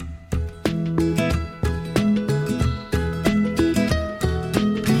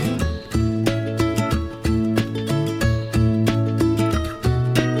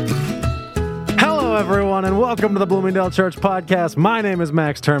Welcome to the Bloomingdale Church Podcast. My name is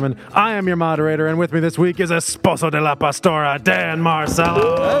Max Turman. I am your moderator, and with me this week is Esposo de la Pastora, Dan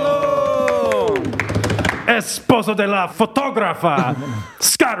Marcello. Hello! Esposo de la Fotografa,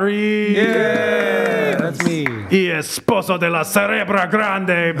 Scott Reed. Yeah, that's me. Y Esposo de la Cerebra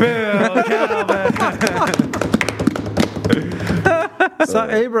Grande, Bill Calvin.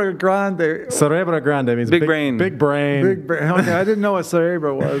 Cerebra Grande. Cerebra Grande means big brain. Big brain. Big brain. Okay, I didn't know what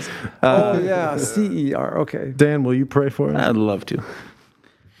cerebra was. CER. Okay. Dan, will you pray for us? I'd love to.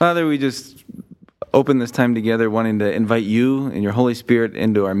 Father, we just open this time together wanting to invite you and your Holy Spirit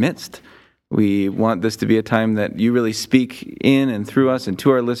into our midst. We want this to be a time that you really speak in and through us and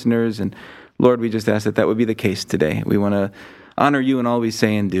to our listeners. And Lord, we just ask that that would be the case today. We want to honor you in all we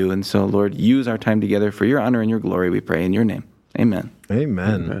say and do. And so, Lord, use our time together for your honor and your glory, we pray in your name. Amen.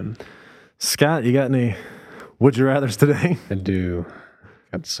 Amen. Scott, you got any would you rathers today? I do.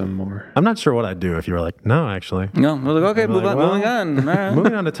 Got some more. I'm not sure what I'd do if you were like, no, actually. No, we're like, okay, moving on. All right.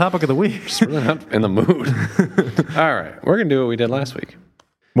 Moving on to topic of the week. Just really not in the mood. All right, we're gonna do what we did last week.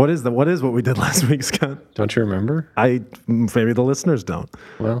 What is what we did last week, Scott? Don't you remember? Maybe the listeners don't.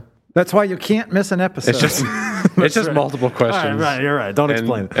 Well, That's why you can't miss an episode. it's just multiple questions. Right, you're right. Don't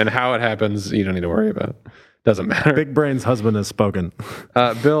explain it. And how it happens, you don't need to worry about. Doesn't matter. Big Brain's husband has spoken.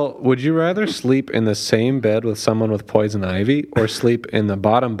 Bill, would you rather sleep in the same bed with someone with poison ivy or sleep in the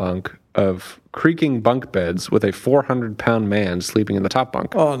bottom bunk of creaking bunk beds with a 400-pound man sleeping in the top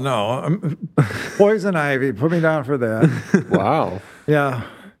bunk? Oh, no. Poison ivy. Put me down for that. Wow. Yeah.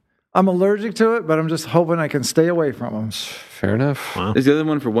 I'm allergic to it, but I'm just hoping I can stay away from them. Fair enough. Wow. Is the other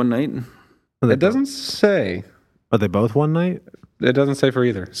one for one night? It doesn't say. Are they both one night? It doesn't say for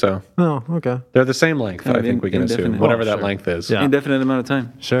either. So Oh, okay. they're the same length, I think we can assume. Indefinite. Whatever Oh, that sure. length is. Yeah. Indefinite amount of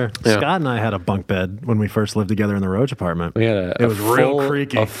time. Sure. Yeah. Scott and I had a bunk bed when we first lived together in the Roach apartment. We had It was real full,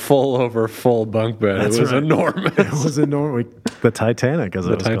 creaky. a full over full bunk bed. That's it was right. enormous. It was enormous. The Titanic, as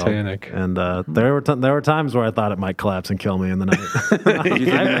it was Titanic. called. And there were times where I thought it might collapse and kill me in the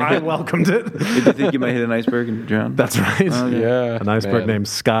night. I welcomed it. Did you think you might hit an iceberg and drown? That's right. Yeah, An iceberg man. named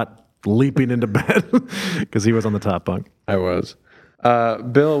Scott leaping into bed because he was on the top bunk. I was.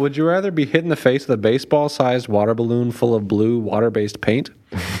 Bill, would you rather be hit in the face with a baseball-sized water balloon full of blue water-based paint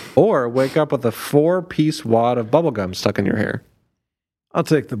or wake up with a 4-piece wad of bubble gum stuck in your hair? I'll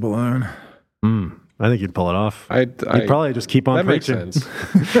take the balloon. I think you'd pull it off. You'd You'd probably just keep on that makes preaching. sense.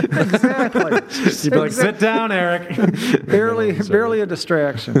 Exactly. You'd be like, sit down, Eric. barely a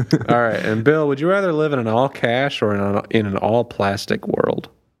distraction. All right, and Bill, would you rather live in an all-cash or in an all-plastic world?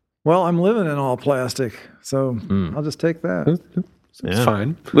 Well, I'm living in all plastic, so I'll just take that. It's Yeah.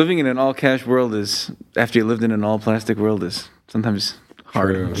 fine. Living in an all-cash world is, after you lived in an all-plastic world, is sometimes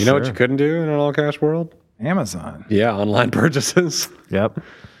hard. True. You know what you couldn't do in an all-cash world? Amazon. Yeah, online purchases. Yep.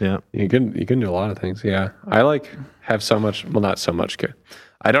 You can do a lot of things. Yeah, I have so much. Well, not so much.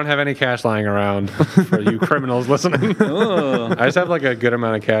 I don't have any cash lying around for you criminals listening. Oh. I just have like a good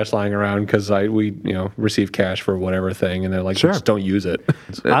amount of cash lying around because we receive cash for whatever thing, and they're like, Sure. just don't use it.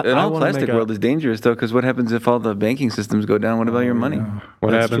 An I wanna all-plastic make a- world is dangerous, though, because what happens if all the banking systems go down? What about your money? What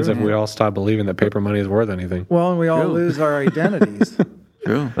That's happens true, if we all stop believing that paper money is worth anything? Well, and we all True. lose our identities.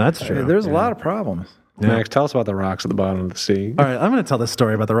 True. That's true. There's a lot of problems. Max, tell us about the rocks at the bottom of the sea. All right, I'm going to tell this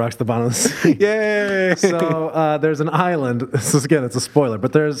story about the rocks at the bottom of the sea. Yay! So there's an island. This is, again, it's a spoiler,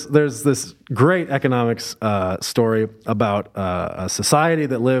 but there's this great economics story about a society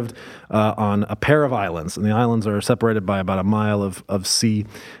that lived on a pair of islands, and the islands are separated by about a mile of sea,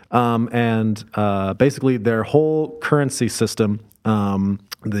 and basically their whole currency system.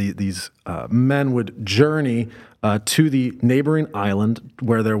 These men would journey to the neighboring island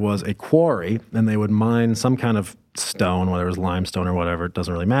where there was a quarry, and they would mine some kind of stone, whether it was limestone or whatever, it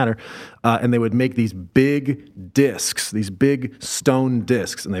doesn't really matter. And they would make these big discs, these big stone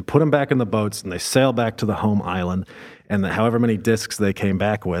discs, and they put them back in the boats, and they sail back to the home island. And however many discs they came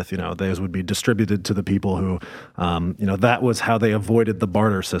back with, those would be distributed to the people who, that was how they avoided the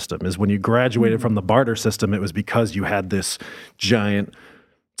barter system. Is when you graduated from the barter system, it was because you had this giant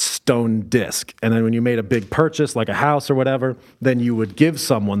stone disc. And then when you made a big purchase, like a house or whatever, then you would give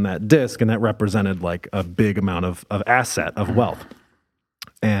someone that disc, and that represented like a big amount of asset, of wealth.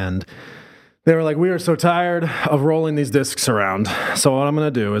 And they were like, we are so tired of rolling these discs around. So what I'm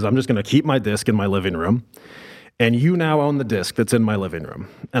going to do is I'm just going to keep my disc in my living room. And you now own the disc that's in my living room.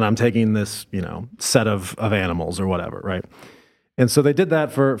 And I'm taking this, set of animals or whatever, right? And so they did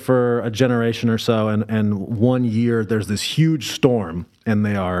that for a generation or so, and one year there's this huge storm, and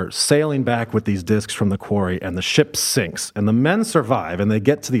they are sailing back with these discs from the quarry, and the ship sinks, and the men survive, and they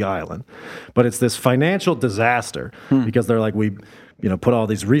get to the island. But it's this financial disaster because they're like, we put all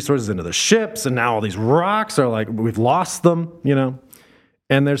these resources into the ships, and now all these rocks are like, we've lost them,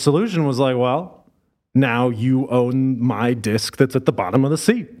 And their solution was like, well, now you own my disc that's at the bottom of the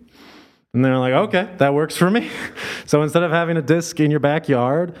sea. And they're like, okay, that works for me. So instead of having a disc in your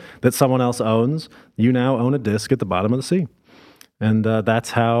backyard that someone else owns, you now own a disc at the bottom of the sea. And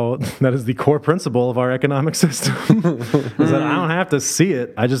that is the core principle of our economic system. Is that I don't have to see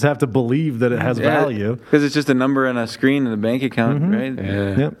it. I just have to believe that it has value. Because it's just a number on a screen in a bank account, right?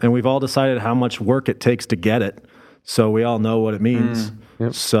 Yeah. And we've all decided how much work it takes to get it. So we all know what it means.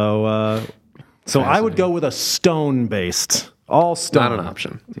 Yep. So I would go with a stone-based, all stone. Not an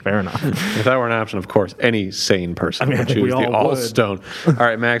option. Fair enough. If that were an option, of course, any sane person would I think choose we all the all would. stone. All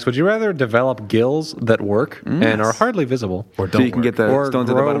right, Max, would you rather develop gills that work and are hardly visible, Or So don't you can get the or stones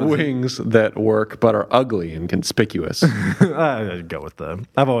at the grow bottom of the sea. wings that work but are ugly and conspicuous? I'd go with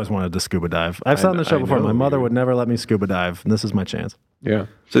I've always wanted to scuba dive. I've said on the show I before, know my mother you- would never let me scuba dive, and this is my chance. Yeah.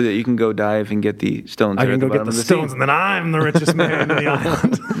 So that you can go dive and get the stones. I there can at go get bottom the of sea. stones, and then I'm the richest man in the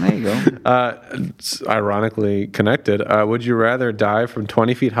island. There you go. It's ironically connected. Would you rather dive from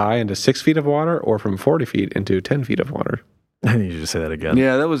 20 feet high into 6 feet of water or from 40 feet into 10 feet of water? I need you to say that again.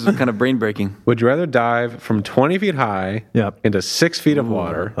 Yeah, that was kind of brain breaking. Would you rather dive from 20 feet high Yep. into 6 feet of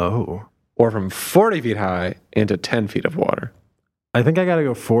water Oh. or from 40 feet high into 10 feet of water? I think I got to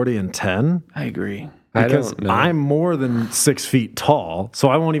go 40 and 10. I agree. I Because don't know. I'm more than 6 feet tall, so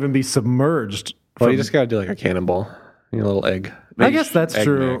I won't even be submerged. Well, from- you just got to do like a cannonball, a little egg. I guess that's egg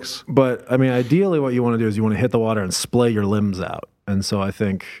true. mix. But I mean, ideally, what you want to do is you want to hit the water and splay your limbs out. And so I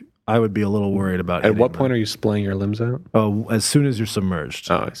think I would be a little worried about. At what point are you splaying your limbs out? Oh, as soon as you're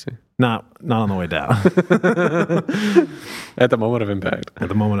submerged, Oh, I see. not on the way down. At the moment of impact. At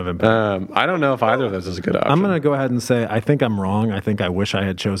the moment of impact. I don't know if either of those is a good option. I'm going to go ahead and say I think I'm wrong. I think I wish I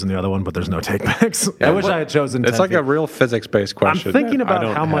had chosen the other one, but there's no takebacks. I wish I had chosen 10 It's like feet. a real physics-based I'm question. thinking that I about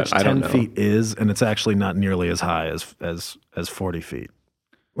don't how much I don't 10 know. feet is, and it's actually not nearly as high as 40 feet.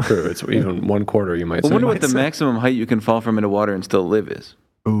 True. It's even 1/4, you might I say. wonder what the maximum height you can fall from into water and still live is.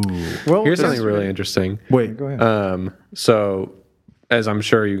 Ooh. Well, Here's that's- something really interesting. Wait. Go ahead. So, as I'm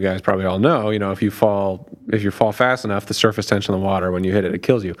sure you guys probably all know, if you fall fast enough, the surface tension of the water, when you hit it, it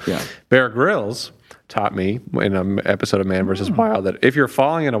kills you. Yeah. Bear Grylls taught me in an episode of Man vs. Wild that if you're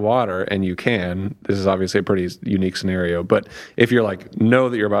falling into water, and you can, this is obviously a pretty unique scenario, but if you're know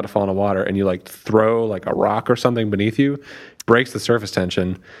that you're about to fall into water and you throw a rock or something beneath you, breaks the surface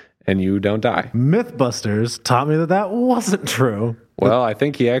tension and you don't die. Mythbusters taught me that wasn't true. Well, I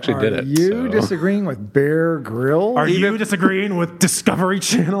think he actually did it. You so. disagreeing with Bear Grylls? Are you disagreeing with Discovery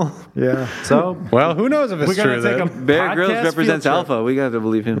Channel? Yeah. So, Well, who knows if it's we're going true to take then? a Bear podcast Grylls field represents trip. alpha. We got to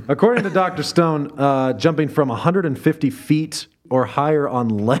believe him. According to Dr. Stone, jumping from 150 feet or higher on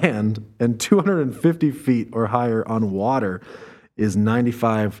land and 250 feet or higher on water is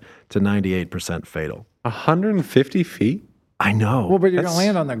 95 to 98% fatal. 150 feet? I know. Well, but you're going to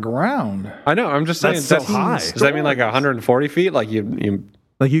land on the ground. I know. I'm just saying. That's so high. Does that mean 140 feet? You like you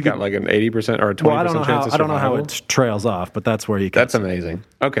got could, an 80% or a 20% well, I don't know chance how of I don't know how survival? it trails off, but that's where you can. That's amazing.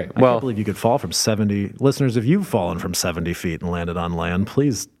 Okay. I can't believe you could fall from 70. Listeners, if you've fallen from 70 feet and landed on land,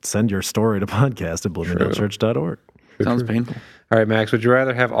 please send your story to podcast at bloomingdalechurch.org. Sounds painful. All right, Max, would you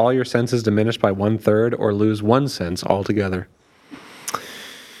rather have all your senses diminished by 1/3 or lose one sense altogether?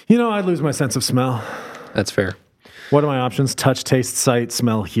 I'd lose my sense of smell. That's fair. What are my options? Touch, taste, sight,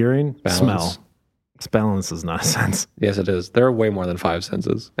 smell, hearing? Balance. Smell. Balance is not a sense. Yes, it is. There are way more than 5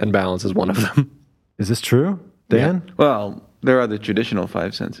 senses, and balance is one of them. Is this true, Dan? Well, there are the traditional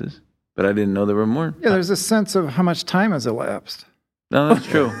 5 senses, but I didn't know there were more. Yeah, there's a sense of how much time has elapsed. No, that's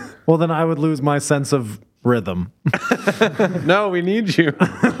true. Well, then I would lose my sense of rhythm. No, we need you. You're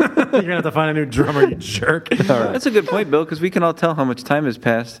going to have to find a new drummer, you jerk. That's a good point, Bill, because we can all tell how much time has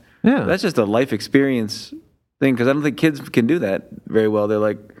passed. Yeah. That's just a life experience thing, because I don't think kids can do that very well. They're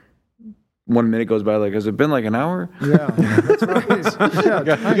like, 1 minute goes by, has it been an hour? Yeah, that's right. Yeah,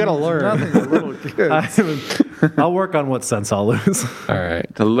 You got to learn. nothing to little kids. I'll work on what sense I'll lose. All right.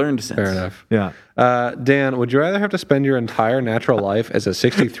 To learned sense. Fair enough. Yeah. Dan, would you rather have to spend your entire natural life as a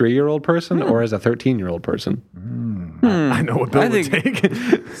 63-year-old person or as a 13-year-old person? I know what Bill I would think-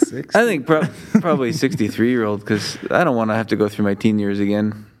 take. I think probably 63-year-old, because I don't want to have to go through my teen years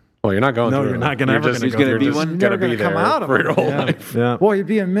again. Well, you're not going No, through you're it. not gonna ever just- gonna go He's gonna through be it. one? You're Never going to be gonna come there out of for it. your whole Yeah. life. Yeah. Boy, you'd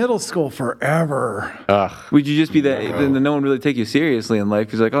be in middle school forever. Ugh. Would you just be that? Then no one really take you seriously in life.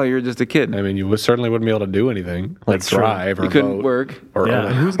 Because oh, you're just a kid. I mean, you certainly wouldn't be able to do anything, like True. drive or You couldn't vote work. or Yeah, own a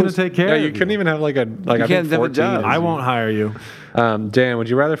and who's gonna house. take care Yeah, of you you? couldn't even have I can't think have a 14 job. I won't hire you. Dan, would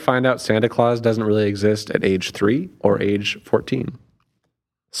you rather find out Santa Claus doesn't really exist at age 3 or age 14?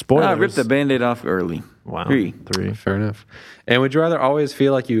 Spoilers. I ripped the Band-Aid off early. Wow. 3. Fair enough. And would you rather always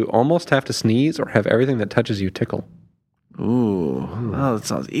feel like you almost have to sneeze or have everything that touches you tickle? Ooh. Oh, that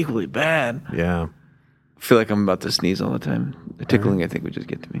sounds equally bad. Yeah. I feel like I'm about to sneeze all the time. The tickling, I think, would just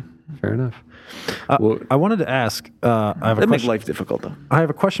get to me. Fair enough. I wanted to ask. I have a That makes question. life difficult, though. I have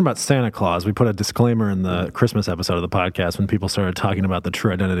a question about Santa Claus. We put a disclaimer in the Christmas episode of the podcast when people started talking about the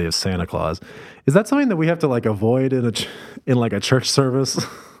true identity of Santa Claus. Is that something that we have to like avoid in like a church service?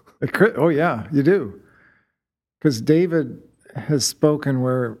 Oh, yeah, you do. Because David has spoken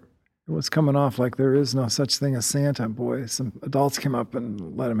where it was coming off like there is no such thing as Santa. Boy, some adults came up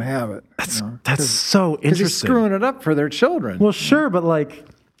and let him have it. That's so Because he's interesting. screwing it up for their children. Well, sure, but like,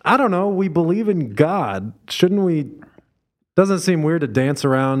 I don't know. We believe in God. Shouldn't we? Doesn't it seem weird to dance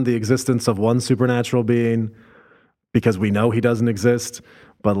around the existence of one supernatural being because we know he doesn't exist,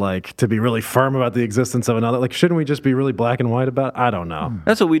 but like to be really firm about the existence of another? Like, shouldn't we just be really black and white about it? I don't know.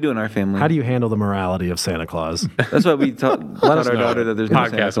 That's what we do in our family. How do you handle the morality of Santa Claus? That's why we taught our daughter that there's no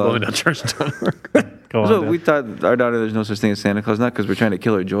Santa Podcast, Claus. Bloomingdale Church. Go So on, we Dan. taught our daughter there's no such thing as Santa Claus, not because we're trying to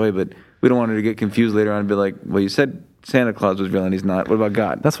kill her joy, but we don't want her to get confused later on and be like, well, you said Santa Claus was real and he's not. What about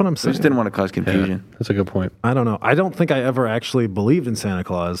God? That's what I'm We saying. just didn't want to cause confusion. That's a good point. I don't know. I don't think I ever actually believed in Santa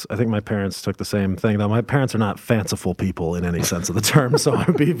Claus. I think my parents took the same thing, though. My parents are not fanciful people in any sense of the term, so it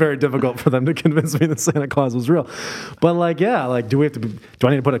would be very difficult for them to convince me that Santa Claus was real. But like, yeah, like, do I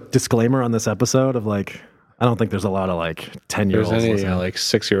need to put a disclaimer on this episode of like, I don't think there's a lot of like 10-year-olds There's any listening. like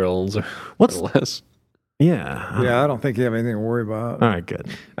 6-year-olds or What's- less. Yeah. Yeah, I don't think you have anything to worry about. All right, good.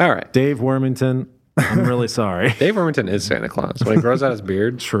 All right. Dave Wormington, I'm really sorry. Dave Wormington is Santa Claus. When he grows out his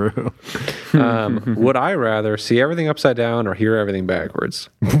beard, True. would I rather see everything upside down or hear everything backwards?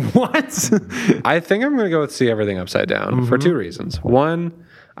 What? I think I'm going to go with see everything upside down for 2 reasons. One,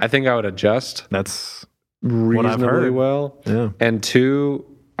 I think I would adjust That's what I've reasonably heard. well. Yeah. And 2,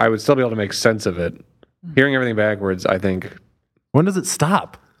 I would still be able to make sense of it. Hearing everything backwards, I think When does it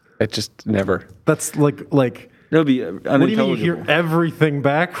stop? it just never. That's like It'll be what do you mean you unintelligible. hear everything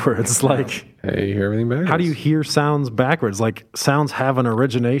backwards? Like, Hey, you hear everything backwards? how do you hear sounds backwards? Like, sounds have an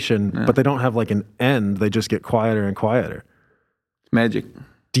origination, but they don't have like an end. They just get quieter and quieter. Magic.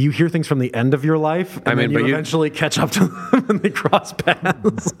 Do you hear things from the end of your life? And then but you you- eventually catch up to them and they cross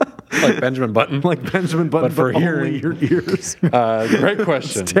paths. Like Benjamin Button? like Benjamin Button, But for only hearing- your ears. Great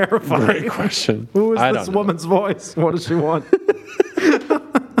question. It's terrifying. Great question. Who is I this don't know. woman's voice? What does she want?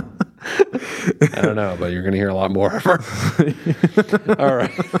 I don't know, but you're going to hear a lot more of her. All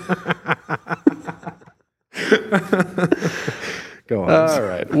right. Go on. All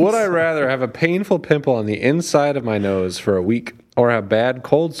right. Would I rather have a painful pimple on the inside of my nose for a week or have bad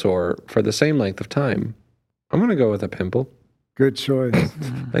cold sore for the same length of time? I'm going to go with a pimple. Good choice.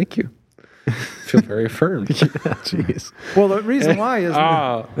 Thank you. I feel very affirmed. Jeez. Well, the reason why is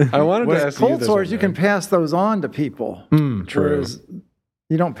I wanted to with ask you cold this sores, one, you can Mac. pass those on to people. True. Whereas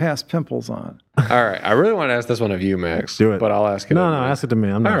you don't pass pimples on. All right. I really want to ask this one of you, Max. Do it. But I'll ask it. No, of no, you. ask it to me.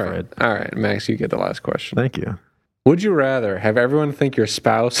 I'm not All right. afraid. All right. Max, you get the last question. Thank you. Would you rather have everyone think your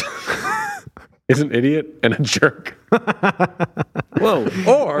spouse is an idiot and a jerk? Whoa.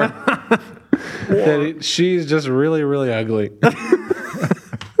 Or that she's just really, really ugly?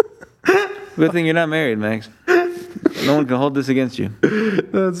 Good thing you're not married, Max. No one can hold this against you.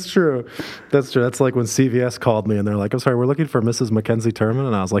 That's true. That's true. That's like when CVS called me and they're like, I'm sorry, we're looking for Mrs. Mackenzie Turman.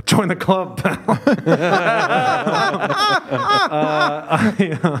 And I was like, join the club, pal.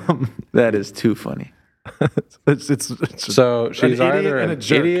 That is too funny. It's So she's idiot either and a an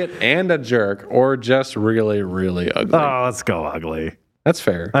jerk. idiot and a jerk or just really, really ugly. oh, let's go ugly. That's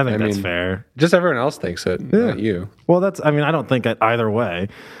fair. I think that's mean, fair. Just everyone else thinks it, not you. Well, I mean, I don't think it either way.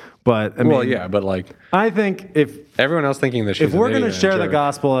 But I mean, Well, yeah, but like I think if everyone else thinking that she's we're an going to idiot and share a the jerk.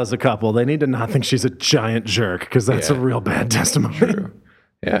 gospel as a couple, they need to not think she's a giant jerk because that's a Yeah. real bad testimony.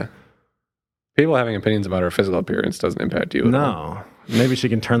 Yeah. People having opinions about her physical appearance doesn't impact you at all. No. Maybe she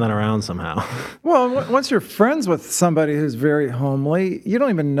can turn that around somehow. Well, once you're friends with somebody who's very homely, you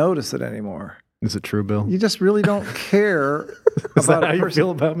don't even notice it anymore. Is it true, Bill? You just really don't care Is that about how a you person. feel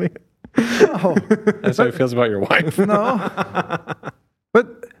about me? No, That's how it feels about your wife. no.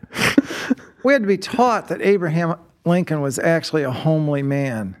 But we had to be taught that Abraham Lincoln was actually a homely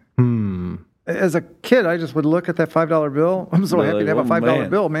man. As a kid, I just would look at that $5 bill. I'm so You're happy like, to have a "Oh, $5 man."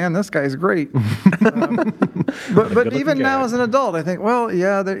 bill. Man, this guy's great. But even now guy. as an adult, I think, well,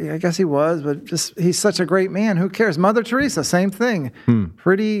 yeah, I guess he was, but just he's such a great man. Who cares? Mother Teresa, same thing.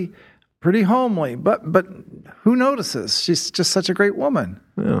 Pretty homely, but who notices? She's just such a great woman.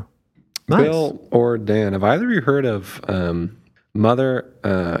 Yeah. Nice. Bill or Dan, have either of you heard of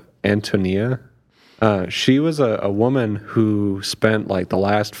Mother Antonia? She was a woman who spent like the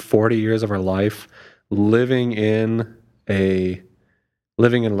last 40 years of her life living in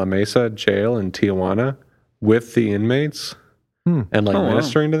La Mesa jail in Tijuana with the inmates and like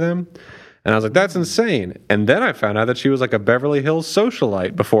ministering to them. And I was like, that's insane. And then I found out that she was like a Beverly Hills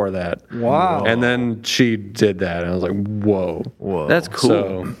socialite before that. Wow. And then she did that. And I was like, whoa. That's cool.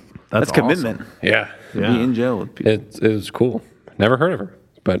 So, that's commitment. Yeah. To be in jail with people. It was cool. Never heard of her.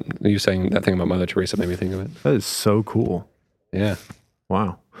 But you saying that thing about Mother Teresa made me think of it. That is so cool. Yeah.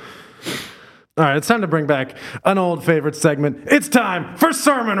 Wow. All right, it's time to bring back an old favorite segment. It's time for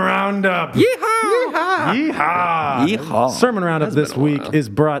Sermon Roundup. Yeehaw! Yeehaw! Yeehaw. Sermon Roundup this week is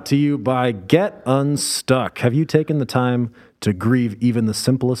brought to you by Get Unstuck. Have you taken the time to grieve even the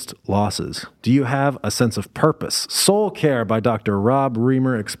simplest losses? Do you have a sense of purpose? Soul Care by Dr. Rob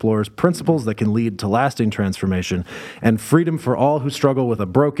Reamer explores principles that can lead to lasting transformation and freedom for all who struggle with a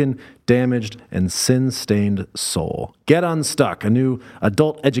broken, damaged, and sin-stained soul. Get Unstuck, a new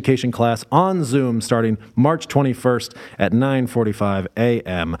adult education class on Zoom starting March 21st at 9:45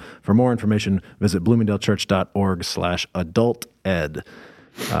 a.m. For more information, visit bloomingdalechurch.org/adulted.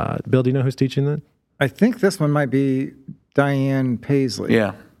 Bill, do you know who's teaching that? I think this one might be Diane Paisley.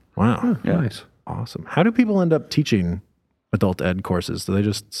 Yeah. Wow. Yeah. Nice. Awesome. How do people end up teaching adult ed courses? Do they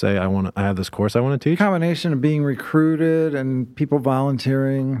just say, I have this course I want to teach? Combination of being recruited and people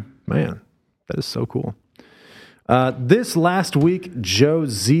volunteering. Man, that is so cool. This last week, Joe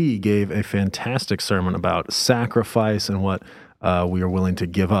Z gave a fantastic sermon about sacrifice and what we are willing to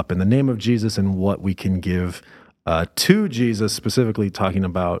give up in the name of Jesus and what we can give to Jesus, specifically talking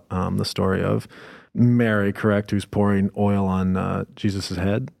about the story of Mary, correct, who's pouring oil on Jesus'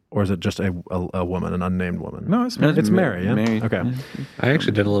 head? Or is it just a woman, an unnamed woman? No, it's Mary, yeah? Mary. Okay. I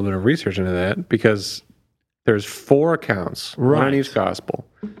actually did a little bit of research into that because there's 4 accounts, one in each gospel,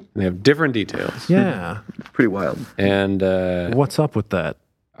 and they have different details. Yeah. Pretty wild. And What's up with that?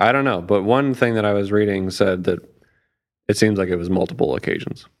 I don't know, but one thing that I was reading said that it seems like it was multiple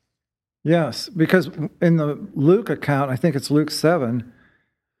occasions. Yes, because in the Luke account, I think it's Luke 7,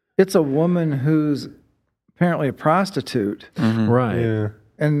 it's a woman who's apparently a prostitute. Mm-hmm. Right. Yeah.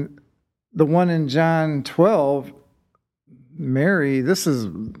 And the one in John 12, Mary, this is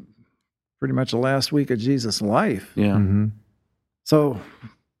pretty much the last week of Jesus' life. Yeah. Mm-hmm. So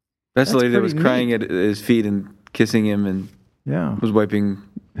That's the lady that was pretty crying at his feet and kissing him and yeah, was wiping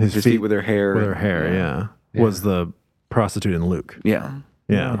his feet with her hair. With her hair, yeah. Was the prostitute in Luke. Yeah.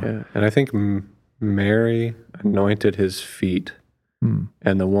 Yeah. Yeah. And I think Mary anointed his feet.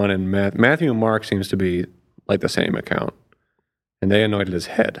 And the one in Matthew and Mark seems to be like the same account. And they anointed his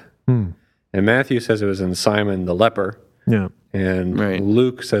head. And Matthew says it was in Simon the leper. Yeah. And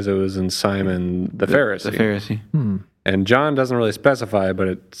Luke says it was in Simon the Pharisee. The Pharisee. And John doesn't really specify, but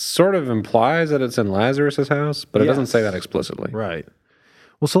it sort of implies that it's in Lazarus' house, but it doesn't say that explicitly. Right.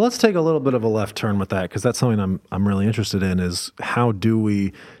 Well, so let's take a little bit of a left turn with that, because that's something I'm really interested in is how do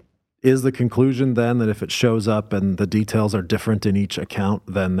we... Is the conclusion then that if it shows up and the details are different in each account,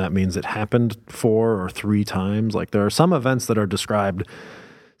 then that means it happened 4 or 3 times? Like there are some events that are described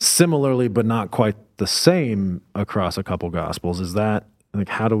similarly but not quite the same across a couple Gospels. Is that, like,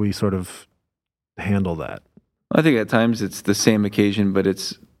 how do we sort of handle that? I think at times it's the same occasion, but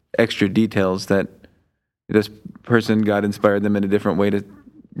it's extra details that this person, God inspired them in a different way to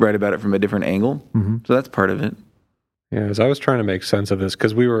write about it from a different angle. So that's part of it. Yeah, as I was trying to make sense of this,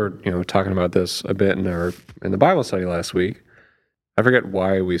 because we were, talking about this a bit in the Bible study last week. I forget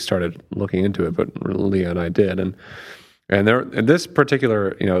why we started looking into it, but Leah and I did, and there in this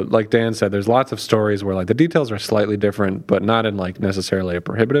particular, like Dan said, there's lots of stories where like the details are slightly different, but not in like necessarily a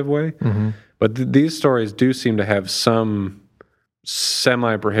prohibitive way. But these stories do seem to have some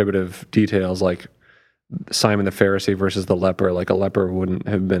semi-prohibitive details, like Simon the Pharisee versus the leper. Like a leper wouldn't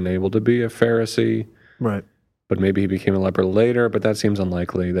have been able to be a Pharisee, right? But maybe he became a leper later, but that seems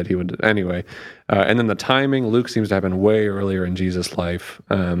unlikely that he would. Anyway, and then the timing, Luke seems to happen way earlier in Jesus' life.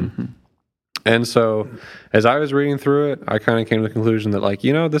 And so as I was reading through it, I kind of came to the conclusion that, like,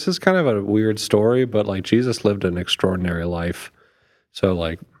 this is kind of a weird story, but, like, Jesus lived an extraordinary life. So,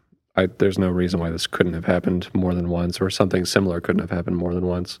 like, there's no reason why this couldn't have happened more than once, or something similar couldn't have happened more than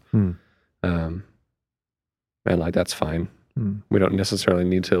once. And, like, that's fine. We don't necessarily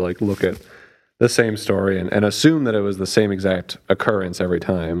need to, like, look at the same story and assume that it was the same exact occurrence every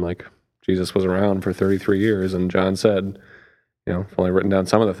time. Like, Jesus was around for 33 years, and John said, I've only written down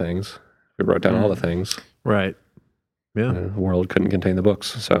some of the things. We wrote down all the things. Right. Yeah. The world couldn't contain the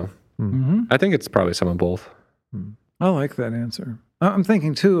books. So I think it's probably some of both. I like that answer. I'm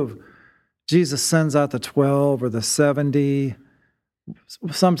thinking, too, of Jesus sends out the 12 or the 70.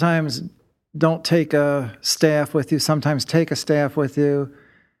 Sometimes don't take a staff with you. Sometimes take a staff with you.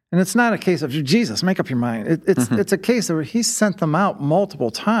 And it's not a case of, Jesus, make up your mind. It's a case of he sent them out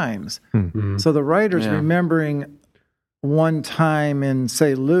multiple times. Mm-hmm. So the writer's remembering one time in,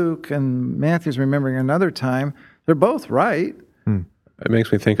 say, Luke, and Matthew's remembering another time. They're both right. It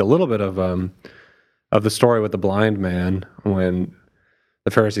makes me think a little bit of the story with the blind man when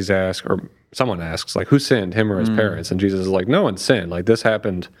the Pharisees ask, or someone asks, like, who sinned, him or his parents? And Jesus is like, no one sinned. Like, this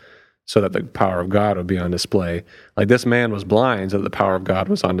happened so that the power of God would be on display. Like, this man was blind so that the power of God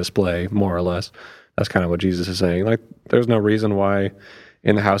was on display, more or less. That's kind of what Jesus is saying. Like, there's no reason why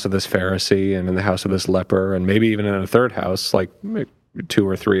in the house of this Pharisee and in the house of this leper, and maybe even in a third house, like 2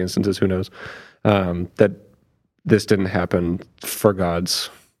 or 3 instances, who knows, that this didn't happen for God's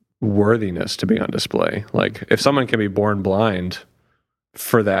worthiness to be on display. Like, if someone can be born blind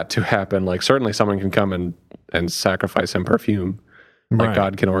for that to happen, like, certainly someone can come and sacrifice him perfume. Like,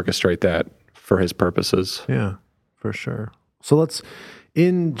 God can orchestrate that for his purposes. Yeah, for sure. So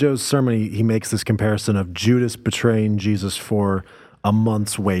in Joe's sermon, he makes this comparison of Judas betraying Jesus for a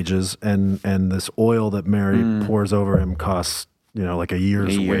month's wages, and this oil that Mary pours over him costs, like a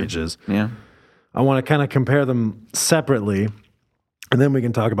year's wages. Yeah. I want to kind of compare them separately, and then we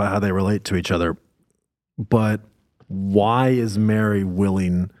can talk about how they relate to each other. But why is Mary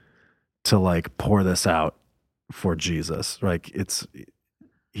willing to, like, pour this out for Jesus? Like,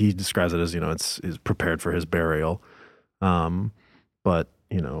 he describes it as, it's prepared for his burial. But,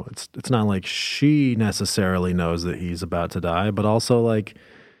 it's not like she necessarily knows that he's about to die, but also, like,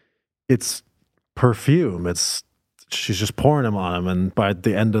 it's perfume. She's just pouring him on him, and by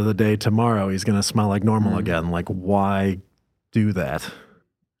the end of the day tomorrow, he's going to smell like normal again. Like, why do that?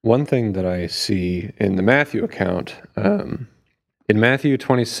 One thing that I see in the Matthew account, in Matthew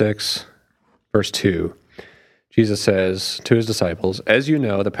 26, verse 2, Jesus says to his disciples, "As you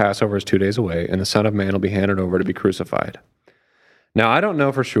know, the Passover is 2 days away, and the Son of Man will be handed over to be crucified." Now, I don't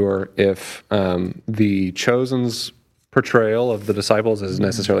know for sure if the Chosen's portrayal of the disciples is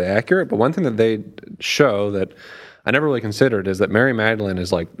necessarily accurate, but one thing that they show that I never really considered is that Mary Magdalene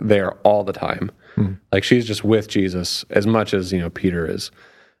is, like, there all the time. Like, she's just with Jesus as much as, Peter is.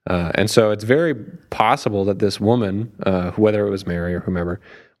 And so it's very possible that this woman, whether it was Mary or whomever,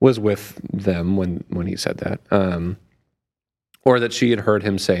 was with them when he said that. Or that she had heard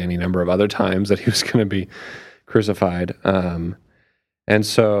him say any number of other times that he was going to be crucified. And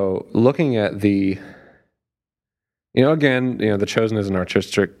so looking at the, the Chosen is an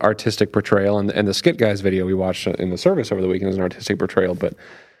artistic portrayal, and the Skit Guys video we watched in the service over the weekend is an artistic portrayal, but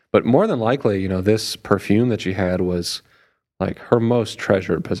more than likely, this perfume that she had was, like, her most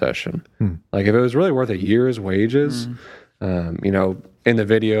treasured possession. Like, if it was really worth a year's wages, in the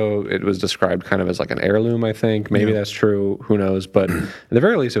video, it was described kind of as like an heirloom, I think. Maybe that's true, who knows, but at the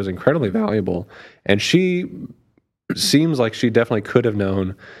very least, it was incredibly valuable, and she seems like she definitely could have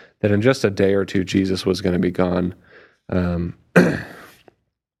known that in just a day or two, Jesus was going to be gone. And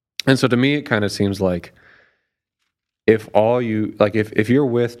so to me, it kind of seems like if you're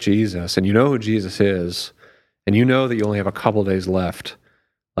with Jesus and you know who Jesus is, and you know that you only have a couple days left,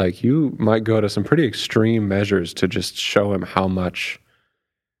 like, you might go to some pretty extreme measures to just show him how much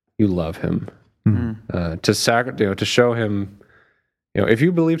you love him. To show him, if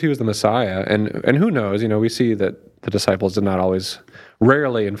you believed he was the Messiah, and who knows, we see that the disciples did not always,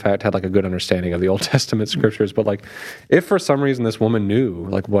 rarely, in fact, had, like, a good understanding of the Old Testament scriptures, but, like, if for some reason this woman knew,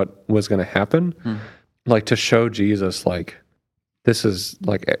 like, what was going to happen, like, to show Jesus, like, this is,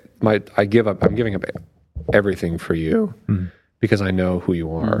 like, I'm giving up everything for you because I know who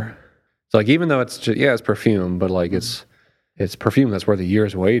you are. So, like, even though it's just, it's perfume, but, like, it's perfume that's worth a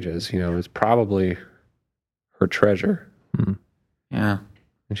year's wages, it's probably her treasure. Yeah.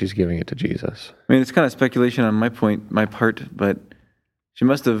 And she's giving it to Jesus. I mean, it's kind of speculation on my part, but she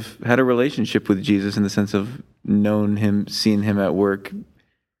must have had a relationship with Jesus in the sense of known him, seen him at work,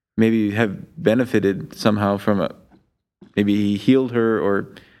 maybe have benefited somehow from maybe he healed her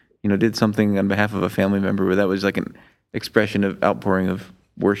or, did something on behalf of a family member where that was like an expression of outpouring of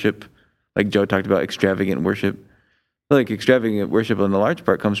worship. Like Joe talked about extravagant worship. Like, extravagant worship in the large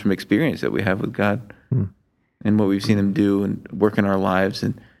part comes from experience that we have with God. And what we've seen him do and work in our lives.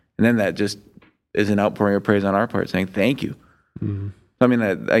 And then that just is an outpouring of praise on our part, saying, thank you. I mean,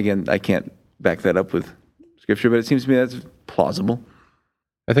 again, I can't back that up with scripture, but it seems to me that's plausible.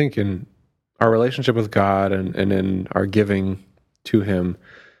 I think in our relationship with God and in our giving to him,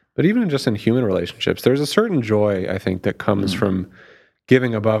 but even just in human relationships, there's a certain joy, I think, that comes from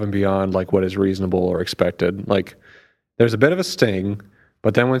giving above and beyond, like, what is reasonable or expected. Like, there's a bit of a sting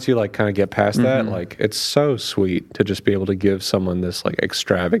But then once you like kind of get past that, like it's so sweet to just be able to give someone this like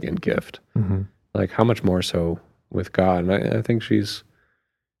extravagant gift. Like how much more so with God? And I think she's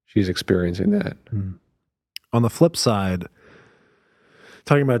experiencing that. On the flip side,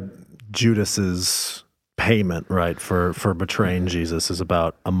 talking about Judas's payment, right, for betraying Jesus is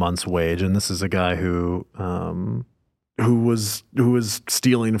about a month's wage, and this is a guy who was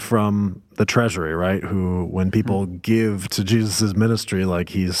stealing from the treasury, right? Who, when people give to Jesus's ministry, like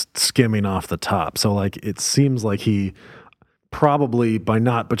he's skimming off the top. So like it seems like he probably, by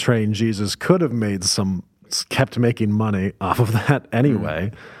not betraying Jesus, could have kept making money off of that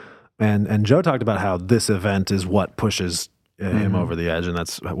anyway. And Joe talked about how this event is what pushes him over the edge, and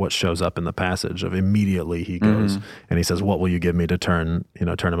that's what shows up in the passage of immediately he goes and he says, "What will you give me to turn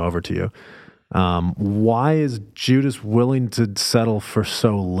him over to you?" Why is Judas willing to settle for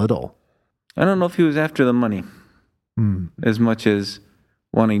so little? I don't know if he was after the money as much as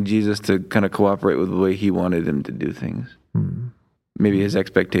wanting Jesus to kind of cooperate with the way he wanted him to do things. Maybe his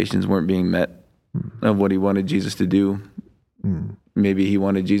expectations weren't being met of what he wanted Jesus to do. Maybe he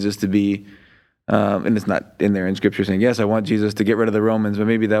wanted Jesus to be, and it's not in there in Scripture saying, yes, I want Jesus to get rid of the Romans, but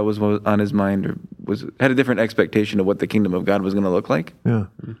maybe that was what was on his mind, or had a different expectation of what the kingdom of God was going to look like. Yeah.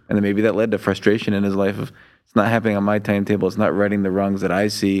 And then maybe that led to frustration in his life of, it's not happening on my timetable, it's not righting the wrongs that I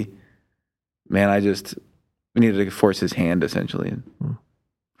see. Man, we needed to force his hand, essentially.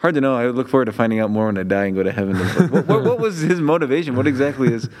 Hard to know. I would look forward to finding out more when I die and go to heaven. What was his motivation? What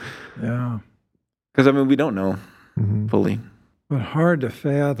exactly is... Yeah. Because, we don't know fully. But hard to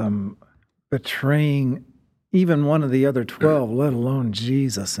fathom betraying even one of the other 12, let alone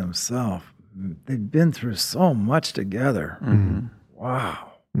Jesus himself. They've been through so much together.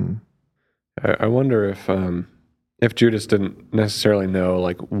 Wow. I wonder if Judas didn't necessarily know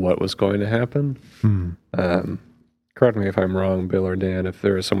like what was going to happen. Correct me if I'm wrong, Bill or Dan, if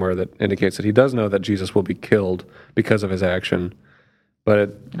there is somewhere that indicates that he does know that Jesus will be killed because of his action.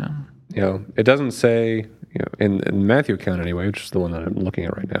 But it doesn't say, in Matthew account anyway, which is the one that I'm looking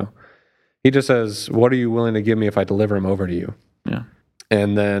at right now, he just says, "What are you willing to give me if I deliver him over to you?" Yeah.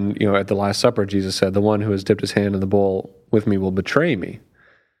 And then, at the Last Supper, Jesus said, "The one who has dipped his hand in the bowl with me will betray me."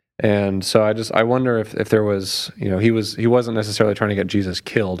 And so I wonder if there was, he wasn't necessarily trying to get Jesus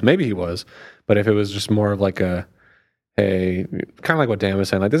killed. Maybe he was, but if it was just more of like kind of like what Dan was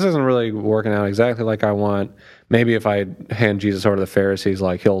saying, like, this isn't really working out exactly like I want. Maybe if I hand Jesus over to the Pharisees,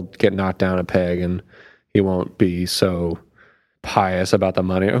 like, he'll get knocked down a peg and he won't be so pious about the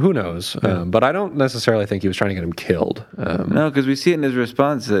money. Or who knows? But I don't necessarily think he was trying to get him killed. No, because we see it in his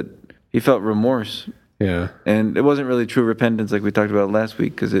response that he felt remorse. Yeah. And it wasn't really true repentance like we talked about last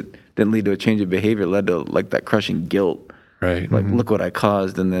week, because it didn't lead to a change of behavior. It led to like that crushing guilt. Right. Like, look what I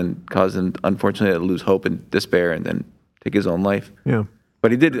caused, and then caused him, unfortunately, to lose hope and despair and then take his own life. Yeah. But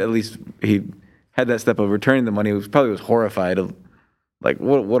he did, at least, he had that step of returning the money. He probably was horrified of, like,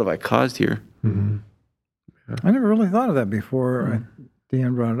 what have I caused here? Yeah. I never really thought of that before.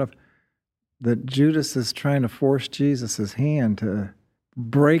 Dan brought it up. That Judas is trying to force Jesus' hand to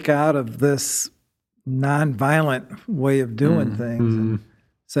break out of this nonviolent way of doing things and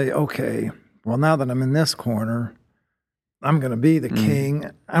say, okay, well, now that I'm in this corner, I'm going to be the king.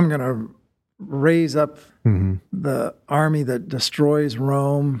 I'm going to raise up the army that destroys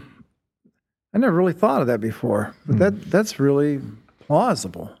Rome. I never really thought of that before, but that's really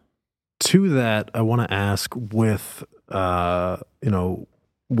plausible. To that, I want to ask with,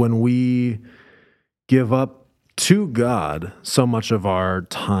 when we give up to God so much of our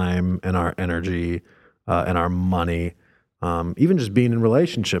time and our energy and our money, even just being in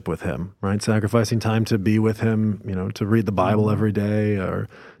relationship with Him, right? Sacrificing time to be with Him, to read the Bible every day, or,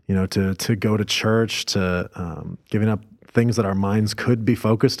 to go to church, to giving up things that our minds could be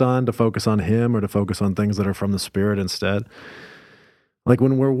focused on, to focus on Him, or to focus on things that are from the Spirit instead. Like,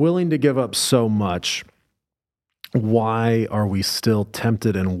 when we're willing to give up so much, why are we still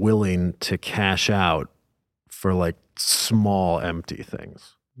tempted and willing to cash out for like small, empty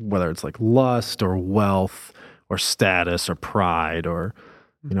things? Whether it's like lust or wealth or status or pride or,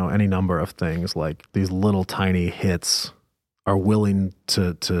 any number of things, like these little tiny hits are willing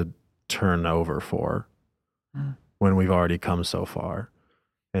to turn over for when we've already come so far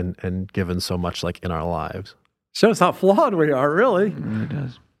and given so much like in our lives. Shows how flawed we are, really. It really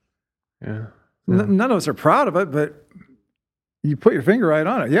does. Yeah. None of us are proud of it, but you put your finger right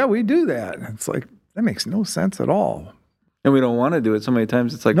on it. Yeah, we do that. It's like, that makes no sense at all. And we don't want to do it. So many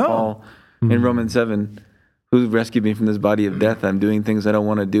times it's like Paul in Romans 7, who rescued me from this body of death? I'm doing things I don't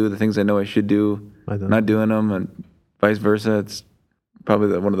want to do, the things I know I should do, not doing them, and vice versa. It's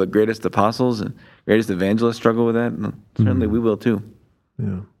probably one of the greatest apostles and greatest evangelists struggle with that. And certainly we will too.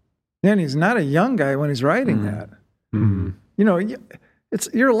 Yeah. And he's not a young guy when he's writing that. Mm. You know,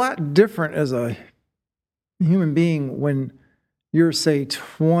 you're a lot different as a human being when you're, say,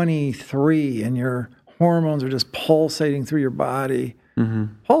 23 and your hormones are just pulsating through your body. Mm-hmm.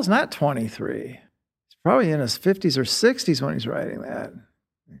 Paul's not 23. He's probably in his 50s or 60s when he's writing that.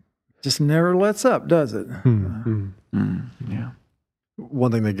 Just never lets up, does it? Yeah.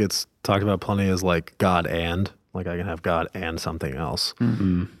 One thing that gets talked about plenty is like God and. Like I can have God and something else.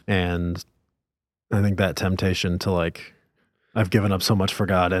 Mm-hmm. And I think that temptation to like, I've given up so much for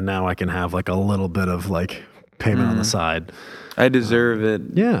God and now I can have like a little bit of like payment on the side. I deserve it.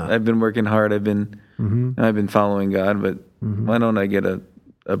 Yeah. I've been working hard. I've been following God, but why don't I get a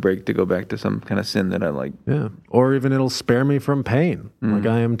break to go back to some kind of sin that I like? Yeah. Or even it'll spare me from pain. Like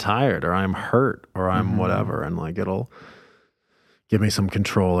I am tired or I'm hurt or I'm whatever. And like it'll give me some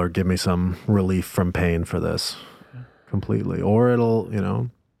control or give me some relief from pain for this completely. Or it'll, you know,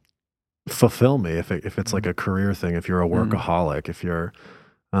 fulfill me if it's like a career thing, if you're a workaholic, if you're,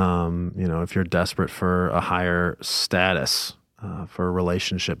 you know, if you're desperate for a higher status, for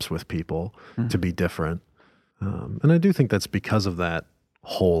relationships with people to be different. And I do think that's because of that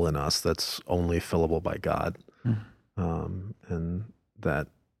hole in us that's only fillable by God. And that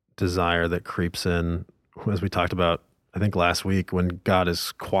desire that creeps in, as we talked about, I think last week, when God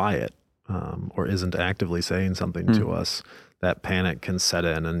is quiet or isn't actively saying something to us, that panic can set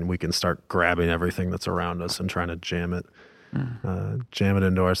in and we can start grabbing everything that's around us and trying to jam it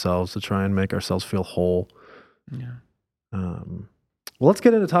into ourselves to try and make ourselves feel whole. Well, let's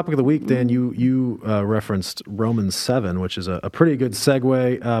get into topic of the week, Dan. You referenced Romans 7, which is a pretty good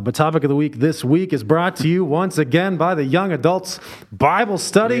segue. But topic of the week this week is brought to you once again by the Young Adults Bible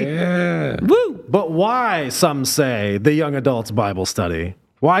Study. Yeah. Woo! But why, some say, the Young Adults Bible Study?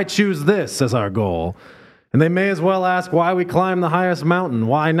 Why choose this as our goal? And they may as well ask why we climb the highest mountain,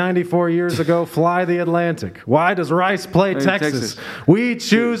 why 94 years ago fly the Atlantic, why does Rice play Texas? We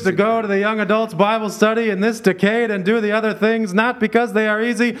choose to go to the Young Adults Bible Study in this decade and do the other things, not because they are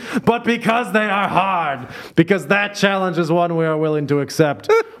easy, but because they are hard. Because that challenge is one we are willing to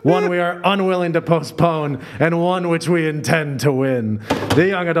accept, one we are unwilling to postpone, and one which we intend to win. The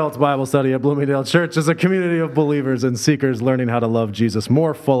Young Adults Bible Study at Bloomingdale Church is a community of believers and seekers learning how to love Jesus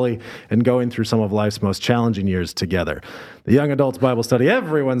more fully and going through some of life's most challenging years together. The Young Adults Bible Study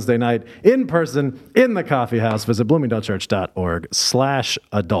every Wednesday night in person in the coffee house. Visit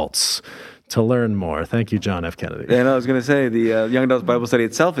bloomingdalechurch.org/adults to learn more. Thank you, John F. Kennedy. And I was going to say, the Young Adults Bible Study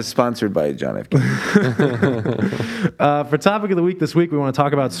itself is sponsored by John F. Kennedy. For topic of the week this week, we want to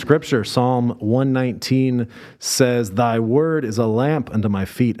talk about Scripture. Psalm 119 says, "Thy word is a lamp unto my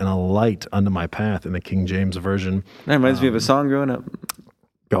feet and a light unto my path," in the King James Version. That reminds me of a song growing up.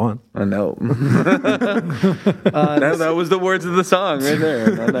 Go on. I know. That was the words of the song right there.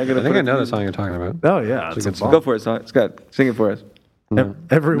 I'm not gonna I think I know the song you're talking about. Oh, yeah. It's a Go for it, Scott. Sing it for us.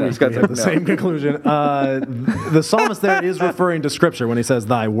 Every week we have the same conclusion. The psalmist there is referring to Scripture when he says,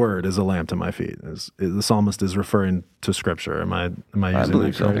 "Thy word is a lamp to my feet." The psalmist is referring to Scripture. Am I using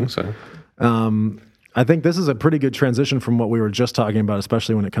that correctly? I think so. I think this is a pretty good transition from what we were just talking about,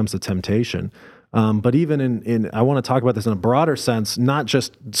 especially when it comes to temptation. But even in I want to talk about this in a broader sense, not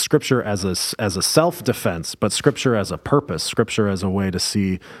just Scripture as a self-defense, but Scripture as a purpose, Scripture as a way to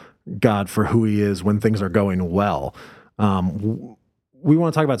see God for who He is when things are going well. We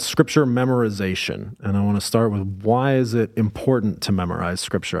want to talk about Scripture memorization, and I want to start with why is it important to memorize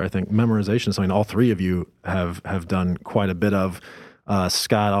Scripture? I think memorization is something all three of you have done quite a bit of.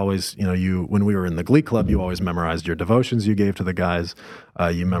 Scott always, when we were in the Glee Club, you always memorized your devotions you gave to the guys.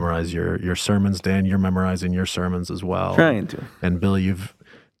 You memorize your sermons. Dan, you're memorizing your sermons as well. Trying to. And Bill, you've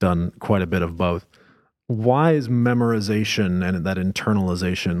done quite a bit of both. Why is memorization and that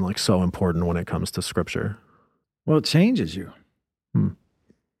internalization like so important when it comes to Scripture? Well, it changes you.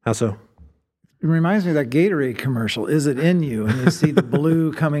 How so? It reminds me of that Gatorade commercial. Is it in you? And you see the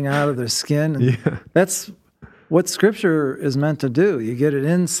blue coming out of their skin. And that's what Scripture is meant to do. You get it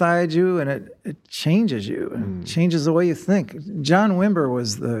inside you, and it changes you. And changes the way you think. John Wimber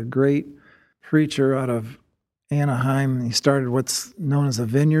was the great preacher out of Anaheim. He started what's known as the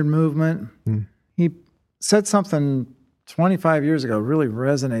Vineyard Movement. He said something 25 years ago really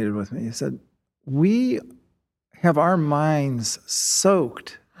resonated with me. He said, we have our minds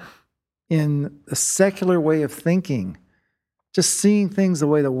soaked in the secular way of thinking, just seeing things the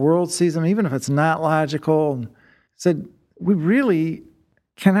way the world sees them, even if it's not logical. And said, we really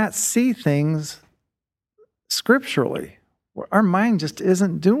cannot see things scripturally. Our mind just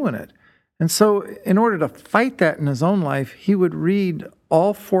isn't doing it. And so in order to fight that in his own life, he would read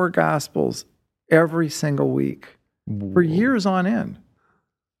all 4 Gospels every single week for years on end.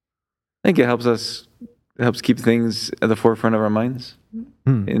 I think it helps keep things at the forefront of our minds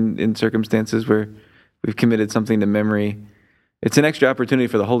in circumstances where we've committed something to memory. It's an extra opportunity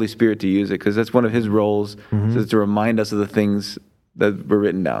for the Holy Spirit to use it, because that's one of his roles, is to remind us of the things that were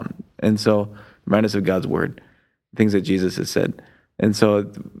written down. And so remind us of God's word, things that Jesus has said. And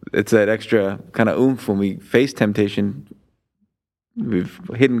so it's that extra kind of oomph when we face temptation. We've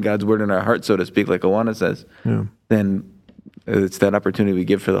hidden God's word in our heart, so to speak, like Awana says. Yeah. Then it's that opportunity we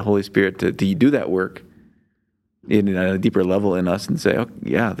give for the Holy Spirit to do that work in a deeper level in us and say, oh,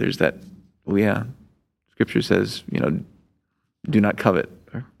 yeah, there's that. Oh, yeah. Scripture says, do not covet.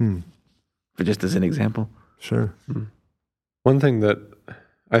 But just as an example. Sure. One thing that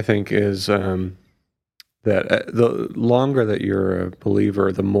I think is that the longer that you're a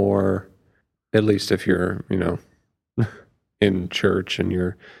believer, the more, at least if you're, in church and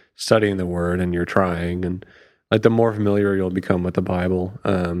you're studying the Word and you're trying, and like the more familiar you'll become with the Bible.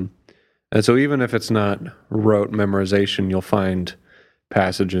 And so even if it's not rote memorization, you'll find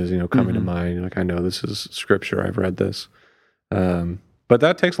passages, coming to mind. You're like, I know this is Scripture. I've read this. But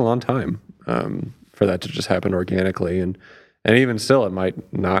that takes a long time for that to just happen organically. And even still, it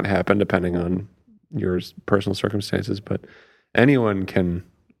might not happen depending on your personal circumstances. But anyone can,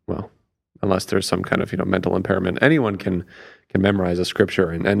 unless there's some kind of mental impairment, anyone can memorize a scripture,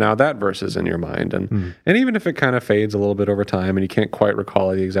 and now that verse is in your mind, and even if it kind of fades a little bit over time and you can't quite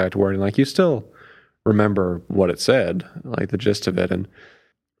recall the exact word, and you still remember what it said, like the gist of it. And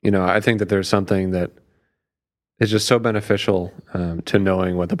I think that there's something that is just so beneficial to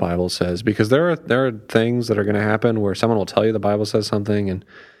knowing what the Bible says, because there are things that are going to happen where someone will tell you the Bible says something, and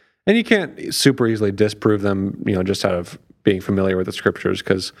you can't super easily disprove them, just out of being familiar with the scriptures,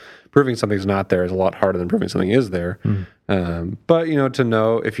 because proving something's not there is a lot harder than proving something is there. But to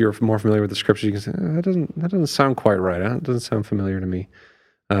know, if you're more familiar with the scriptures, you can say, that doesn't sound quite right. It doesn't sound familiar to me.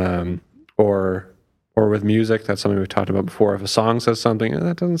 Or with music, that's something we've talked about before. If a song says something,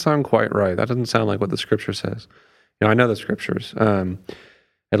 that doesn't sound quite right. That doesn't sound like what the scripture says. I know the scriptures,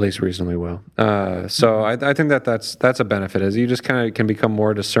 at least reasonably well. So I think that's a benefit, is you just kind of can become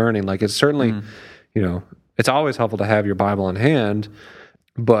more discerning. Like, it's certainly, it's always helpful to have your Bible in hand,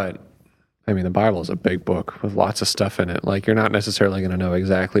 but the Bible is a big book with lots of stuff in it. Like, you're not necessarily going to know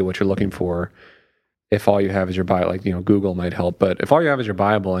exactly what you're looking for if all you have is your Bible. Like, Google might help, but if all you have is your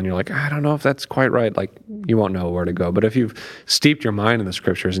Bible and you're like, I don't know if that's quite right, like, you won't know where to go. But if you've steeped your mind in the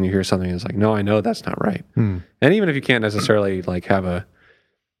scriptures and you hear something that's like, no, I know that's not right. And even if you can't necessarily have a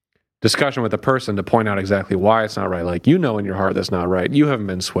discussion with a person to point out exactly why it's not right, like, in your heart that's not right, you haven't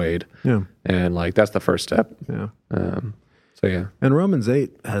been swayed. Yeah. And that's the first step. Yeah. So yeah. And Romans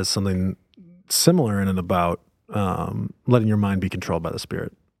 8 has something similar in it about letting your mind be controlled by the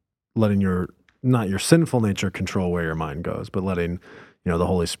Spirit, letting not your sinful nature control where your mind goes, but letting the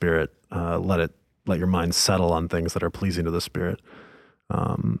Holy Spirit let your mind settle on things that are pleasing to the Spirit.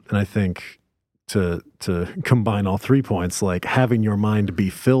 And I think to combine all 3 points, like, having your mind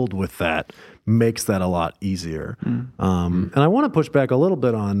be filled with that makes that a lot easier. And I want to push back a little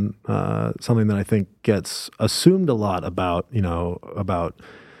bit on something that I think gets assumed a lot about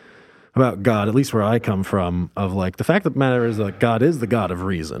God, at least where I come from, of the fact of the matter is that God is the God of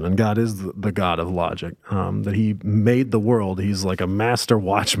reason, and God is the God of logic, that he made the world. He's like a master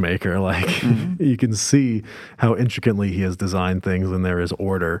watchmaker. You can see how intricately he has designed things, and there is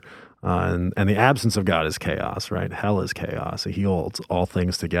order. And the absence of God is chaos, right? Hell is chaos. He holds all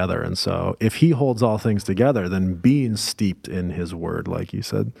things together. And so if he holds all things together, then being steeped in his word, like you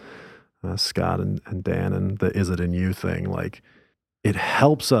said, Scott and Dan, and the is it in you thing, it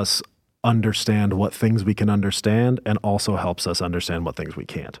helps us understand what things we can understand, and also helps us understand what things we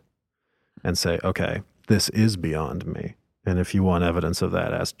can't, and say, okay, this is beyond me. And if you want evidence of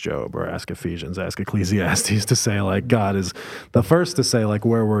that, ask Job, or ask Ephesians, ask Ecclesiastes, to say, God is the first to say,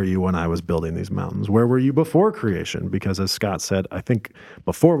 where were you when I was building these mountains? Where were you before creation? Because as Scott said, I think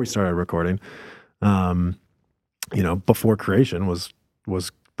before we started recording, before creation was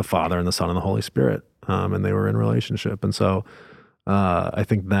the Father and the Son and the Holy Spirit, and they were in relationship. And so I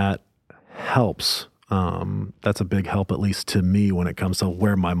think that helps. That's a big help, at least to me, when it comes to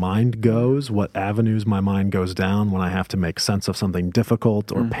where my mind goes, what avenues my mind goes down when I have to make sense of something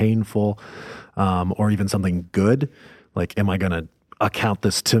difficult or painful, or even something good. Am I going to account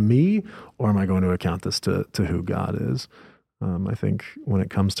this to me, or am I going to account this to who God is? I think when it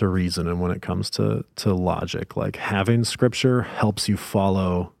comes to reason and when it comes to logic, having scripture helps you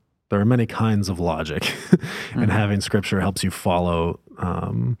follow. There are many kinds of logic, and having scripture helps you follow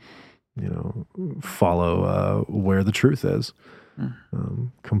where the truth is,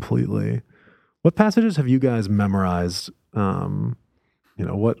 completely. What passages have you guys memorized,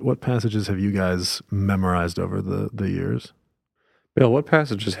 what passages have you guys memorized over the years? Bill, what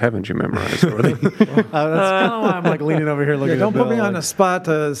passages haven't you memorized already? That's kind of why I'm like leaning over here looking. Don't at put me Bill, on the spot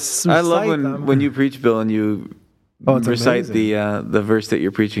to recite I love them. when you preach, Bill, and you recite amazing. the verse that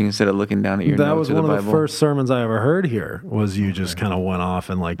you're preaching instead of looking down at your That notes was of one the of Bible. the first sermons I ever heard here. Was you just kind of went off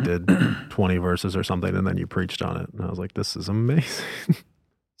and like did 20 verses or something, and then you preached on it, and I was like, this is amazing.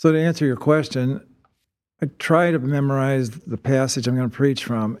 So to answer your question, I try to memorize the passage I'm going to preach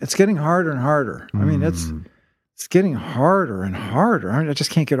from. It's getting harder and harder. I mean, it's getting harder and harder. I just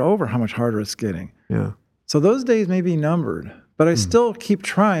can't get over how much harder it's getting. Yeah. So those days may be numbered, but I still keep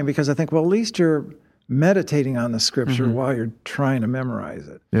trying because I think, well, at least you're meditating on the scripture while you're trying to memorize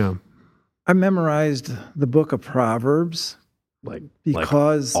it. Yeah. I memorized the book of Proverbs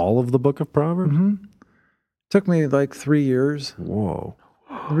because all of the book of Proverbs? took me like 3 years. Whoa.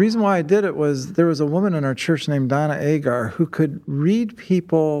 The reason why I did it was there was a woman in our church named Donna Agar who could read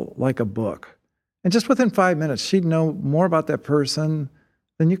people like a book. And just within 5 minutes, she'd know more about that person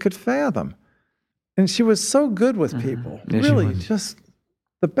than you could fathom. And she was so good with people, Yeah, she really was. just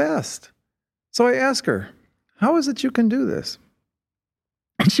the best. So I asked her, how is it you can do this?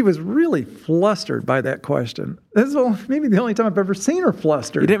 And she was really flustered by that question. This is maybe the only time I've ever seen her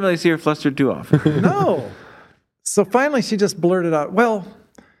flustered. You didn't really see her flustered too often. No. So finally, she just blurted out, well,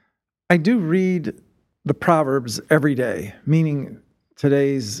 I do read the Proverbs every day, meaning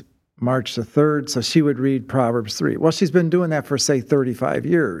today's March the 3rd, so she would read Proverbs 3. Well, she's been doing that for, say, 35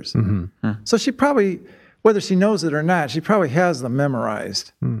 years. So she probably, whether she knows it or not, she probably has them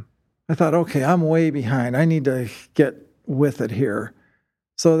memorized. I thought, okay, I'm way behind. I need to get with it here.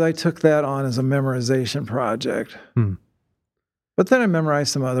 So I took that on as a memorization project. But then I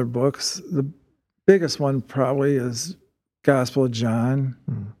memorized some other books. The biggest one probably is Gospel of John.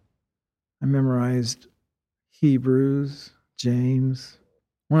 I memorized Hebrews, James.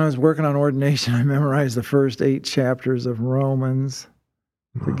 When I was working on ordination, I memorized the first 8 chapters of Romans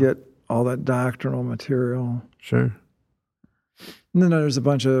to get all that doctrinal material. Sure. And then there's a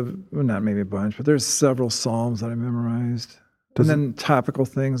bunch of, well, not maybe a bunch, but there's several Psalms that I memorized. And then topical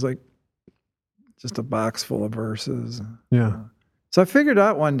things like just a box full of verses. Yeah. So I figured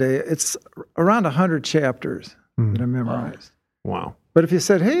out one day it's around 100 chapters that I memorized. Wow. But if you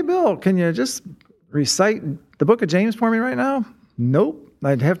said, hey, Bill, can you just recite the book of James for me right now? Nope.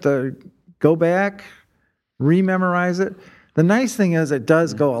 I'd have to go back, rememorize it. The nice thing is it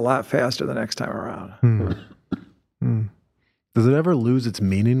does go a lot faster the next time around. Does it ever lose its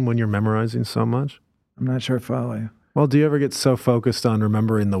meaning when you're memorizing so much? I'm not sure I follow you. Well, do you ever get so focused on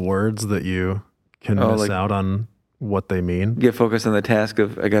remembering the words that you can miss out on what they mean? Get focused on the task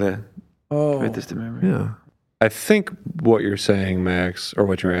of, I got to write this to memory. Yeah. I think what you're saying, Max, or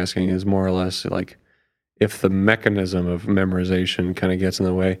what you're asking is more or less like if the mechanism of memorization kind of gets in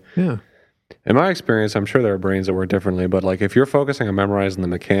the way. Yeah. In my experience, I'm sure there are brains that work differently, but like if you're focusing on memorizing the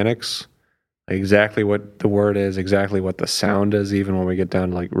mechanics, exactly what the word is, exactly what the sound is, even when we get down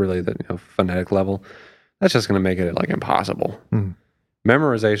to like really the phonetic level, that's just going to make it like impossible.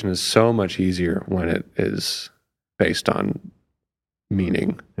 Memorization is so much easier when it is based on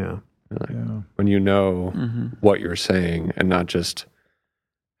meaning. Yeah. When you know what you're saying and not just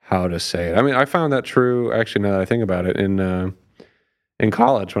how to say it. I mean, I found that true, actually, now that I think about it, in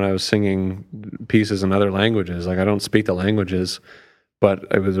college when I was singing pieces in other languages. Like, I don't speak the languages, but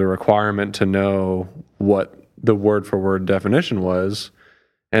it was a requirement to know what the word-for-word definition was,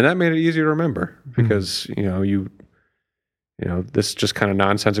 and that made it easier to remember because, this just kind of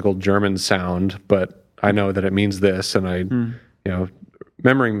nonsensical German sound, but I know that it means this, and I,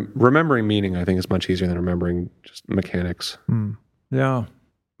 remembering meaning, I think, is much easier than remembering just mechanics. Yeah.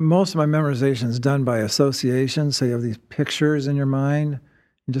 Most of my memorization is done by association. So you have these pictures in your mind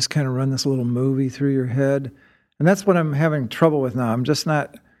and just kind of run this little movie through your head. And that's what I'm having trouble with now. I'm just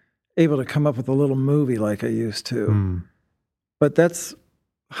not able to come up with a little movie like I used to. But that's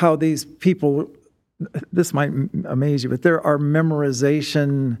how these people, this might amaze you, but there are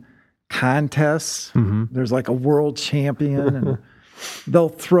memorization contests. There's like a world champion, and they'll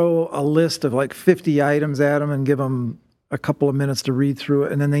throw a list of like 50 items at them and give them a couple of minutes to read through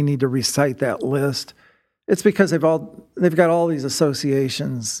it, and then they need to recite that list. It's because they've got all these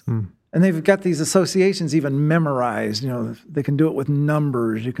associations, and they've got these associations even memorized. They can do it with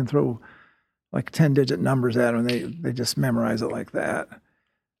numbers. You can throw like 10-digit numbers at them, and they just memorize it like that.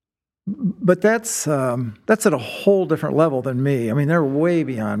 But that's at a whole different level than me. I mean, they're way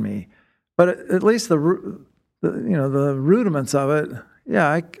beyond me. But at least the rudiments of it,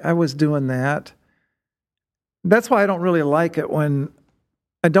 yeah, I was doing that. That's why I don't really like it when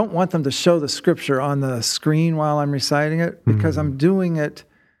I don't want them to show the scripture on the screen while I'm reciting it, because I'm doing it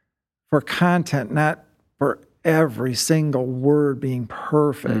for content, not for every single word being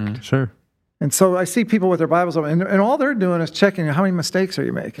perfect. Sure. And so I see people with their Bibles open, and all they're doing is checking how many mistakes are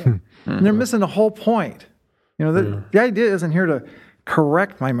you making. And they're missing the whole point. The idea isn't here to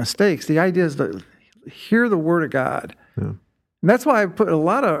correct my mistakes. The idea is to hear the Word of God. Yeah. And that's why I put a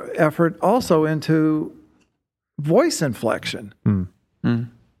lot of effort also into voice inflection.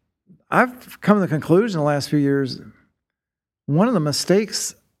 I've come to the conclusion in the last few years, one of the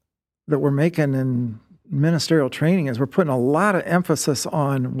mistakes that we're making in ministerial training is we're putting a lot of emphasis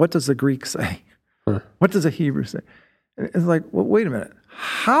on what does the Greek say? What does the Hebrew say? It's like, well, wait a minute.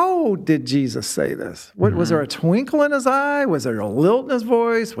 How did Jesus say this? What was there a twinkle in his eye? Was there a lilt in his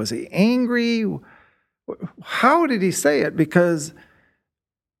voice? Was he angry? How did he say it? Because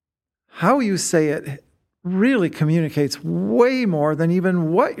how you say it really communicates way more than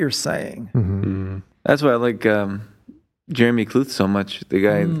even what you're saying. That's why I like Jeremy Cluth so much. The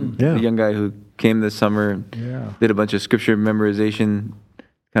guy, the young guy who came this summer, did a bunch of scripture memorization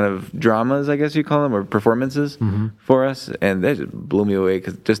kind of dramas, I guess you call them, or performances for us, and that just blew me away,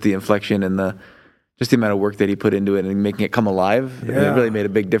 because just the inflection and just the amount of work that he put into it and making it come alive, it really made a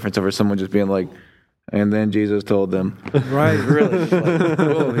big difference over someone just being like, and then Jesus told them. Right. Really,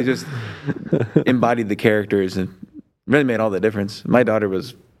 whoa, he just embodied the characters and really made all the difference. My daughter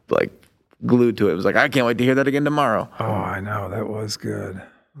was like glued to it. It was like, I can't wait to hear that again tomorrow. Oh, I know. That was good.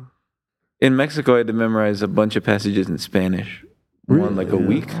 In Mexico, I had to memorize a bunch of passages in Spanish. One like a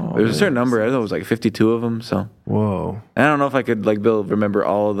week. There was a certain number. I thought it was like 52 of them. So whoa. I don't know if I could remember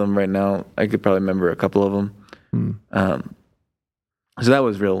all of them right now. I could probably remember a couple of them. So that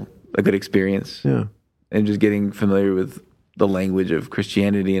was a good experience. Yeah. And just getting familiar with the language of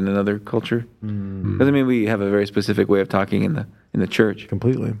Christianity in another culture. Because I mean, we have a very specific way of talking in the church.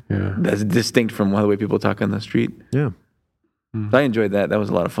 Completely. Yeah. That's distinct from the way people talk on the street. Yeah. So I enjoyed that. That was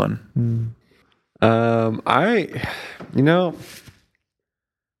a lot of fun.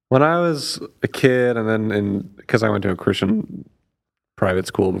 When I was a kid, and then because I went to a Christian private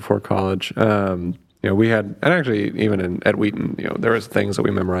school before college, we had, and actually even at Wheaton, there was things that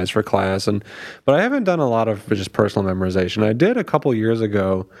we memorized for class, but I haven't done a lot of just personal memorization. I did a couple years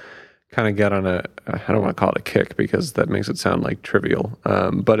ago, kind of get on I don't want to call it a kick because that makes it sound like trivial,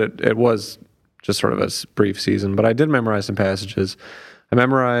 but it was just sort of a brief season. But I did memorize some passages. I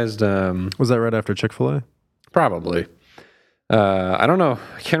memorized. Was that right after Chick-fil-A? Probably. I don't know.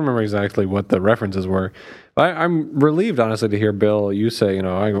 I can't remember exactly what the references were. But I'm relieved, honestly, to hear Bill, you say,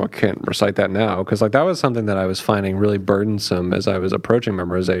 I can't recite that now. Because that was something that I was finding really burdensome as I was approaching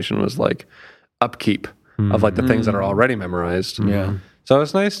memorization, was upkeep of the things that are already memorized. Yeah. So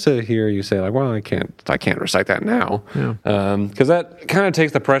it's nice to hear you say, well, I can't recite that now. Yeah. Because that kind of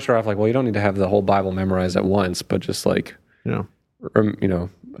takes the pressure off, you don't need to have the whole Bible memorized at once, but just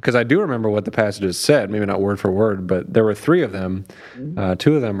because I do remember what the passages said, maybe not word for word, but there were 3 of them.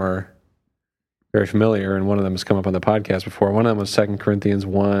 2 of them are very familiar, and one of them has come up on the podcast before. One of them was 2 Corinthians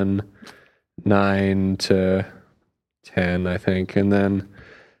 1, 9 to 10, I think. And then,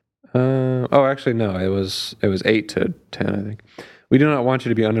 actually, no, it was 8 to 10, I think. We do not want you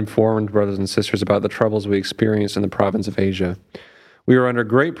to be uninformed, brothers and sisters, about the troubles we experienced in the province of Asia. We were under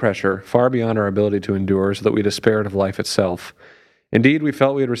great pressure, far beyond our ability to endure, so that we despaired of life itself. Indeed, we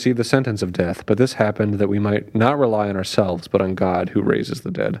felt we had received the sentence of death, but this happened that we might not rely on ourselves, but on God who raises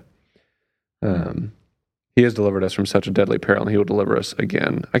the dead. He has delivered us from such a deadly peril, and he will deliver us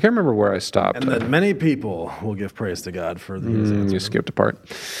again. I can't remember where I stopped. And that many people will give praise to God for these answers. You skipped a part.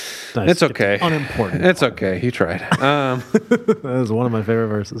 It's okay. Unimportant. It's okay. He tried. That is one of my favorite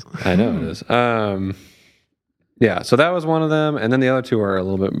verses. I know it is. Yeah, so that was one of them, and then the other 2 are a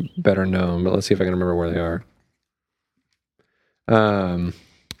little bit better known, but let's see if I can remember where they are.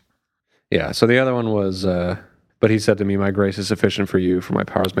 So the other one was, but he said to me, my grace is sufficient for you, for my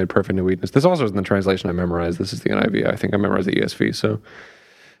power is made perfect in weakness. This also is in the translation I memorized. This is the NIV. I think I memorized the ESV, so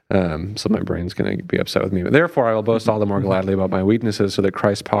my brain's going to be upset with me. But therefore, I will boast all the more gladly about my weaknesses, so that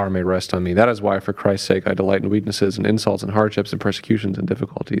Christ's power may rest on me. That is why, for Christ's sake, I delight in weaknesses and insults and hardships and persecutions and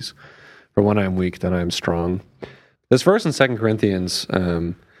difficulties. For when I am weak, then I am strong. This verse in 2 Corinthians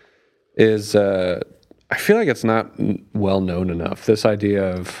is... I feel like it's not well known enough. This idea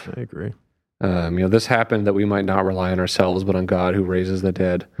of, I agree. This happened that we might not rely on ourselves, but on God who raises the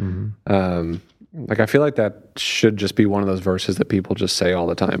dead. I feel like that should just be one of those verses that people just say all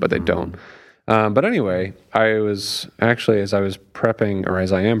the time, but they don't. But anyway, I was actually, as I was prepping, or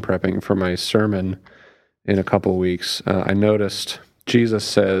as I am prepping for my sermon in a couple of weeks, I noticed Jesus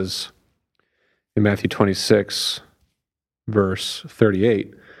says in Matthew 26, verse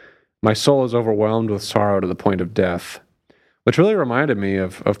 38, my soul is overwhelmed with sorrow to the point of death, which really reminded me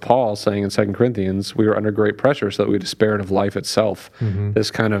of Paul saying in 2 Corinthians, we were under great pressure so that we despaired of life itself. This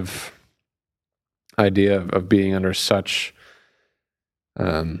kind of idea of being under such,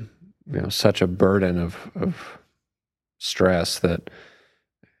 such a burden of stress that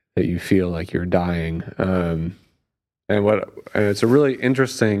you feel like you're dying. And it's a really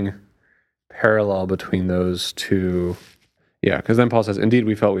interesting parallel between those two. Yeah, because then Paul says, indeed,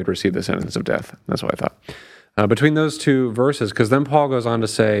 we felt we'd received the sentence of death. That's what I thought. Between those two verses, because then Paul goes on to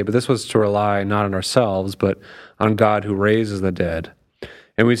say, but this was to rely not on ourselves, but on God who raises the dead.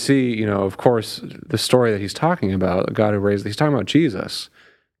 And we see, of course, the story that he's talking about, God who raised, he's talking about Jesus.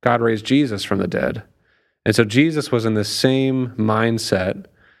 God raised Jesus from the dead. And so Jesus was in the same mindset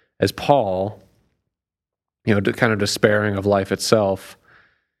as Paul, kind of despairing of life itself.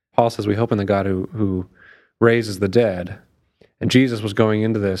 Paul says, we hope in the God who raises the dead. And Jesus was going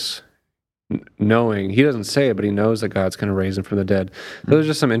into this knowing, he doesn't say it, but he knows that God's going to raise him from the dead. Those are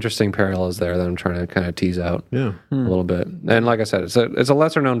just some interesting parallels there that I'm trying to kind of tease out a little bit. And like I said, it's a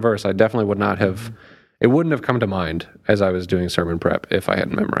lesser known verse. I definitely would not have, it wouldn't have come to mind as I was doing sermon prep if I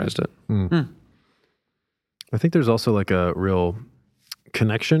hadn't memorized it. I think there's also like a real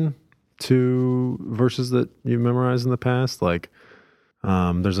connection to verses that you've memorized in the past. Like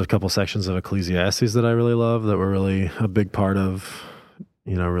there's a couple sections of Ecclesiastes that I really love that were really a big part of,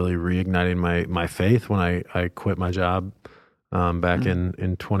 really reigniting my faith when I quit my job back in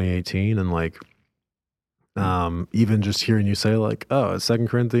 2018. And like even just hearing you say like, oh, it's 2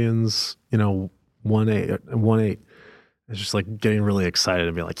 Corinthians, 1:8. It's just like getting really excited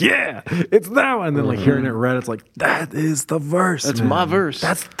and being like, yeah, it's now. And then like hearing it read, it's like, that is the verse. That's my verse.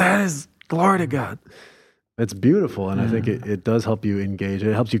 That is glory to God. It's beautiful. And I think it does help you engage.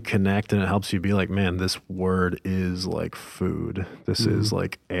 It helps you connect, and it helps you be like, man, this word is like food. This is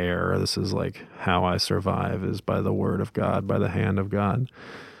like air. This is like how I survive is by the word of God, by the hand of God.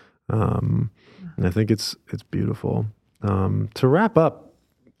 And I think it's beautiful. To wrap up,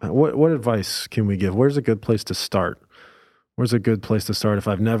 what advice can we give? Where's a good place to start? Where's a good place to start if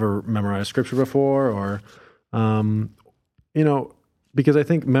I've never memorized scripture before, or, because I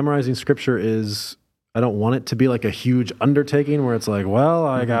think memorizing scripture I don't want it to be like a huge undertaking where it's like,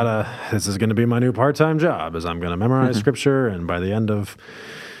 well, this is going to be my new part-time job is I'm going to memorize scripture. And by the end of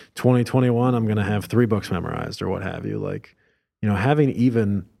 2021, I'm going to have 3 books memorized or what have you. Like, having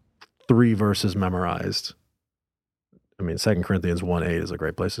even 3 verses memorized. I mean, 2 Corinthians 1:8 is a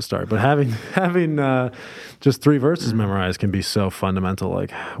great place to start, but having just 3 verses memorized can be so fundamental.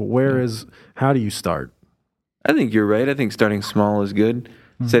 Like, how do you start? I think you're right. I think starting small is good.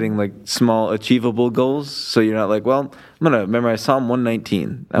 Setting like small achievable goals. So you're not like, well, I'm going to memorize Psalm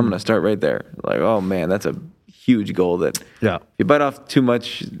 119. I'm going to start right there. Like, oh man, that's a huge goal that if you bite off too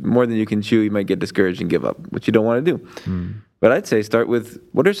much, more than you can chew, you might get discouraged and give up, which you don't want to do. But I'd say start with,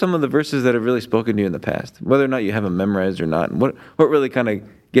 what are some of the verses that have really spoken to you in the past? Whether or not you have them memorized or not. What really kind of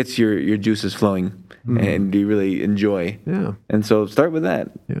gets your juices flowing and do you really enjoy? Yeah. And so start with that.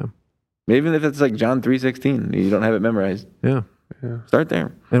 Yeah. Even if it's like John 3:16, you don't have it memorized. Yeah. Start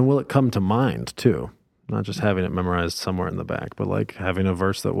there. And will it come to mind too? Not just having it memorized somewhere in the back, but like having a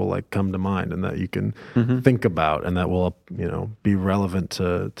verse that will like come to mind and that you can think about and that will, be relevant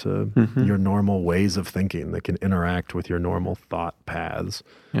to your normal ways of thinking, that can interact with your normal thought paths.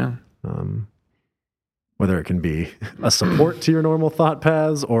 Yeah. Whether it can be a support to your normal thought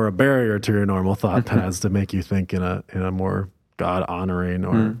paths or a barrier to your normal thought paths to make you think in a more God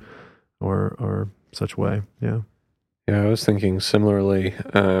honoring or such way. Yeah. Yeah, I was thinking similarly,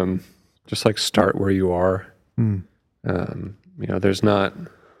 just like start where you are. There's not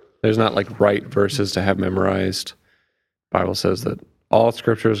like right verses to have memorized. The Bible says that all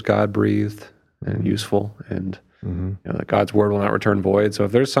scripture is God-breathed and useful, and that God's word will not return void. So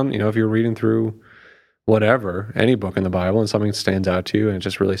if there's some, if you're reading through whatever, any book in the Bible, and something stands out to you and it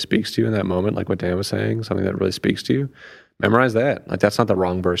just really speaks to you in that moment, like what Dan was saying, something that really speaks to you, memorize that. Like that's not the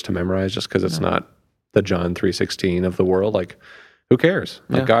wrong verse to memorize just because it's not the John 3:16 of the world. Like, who cares?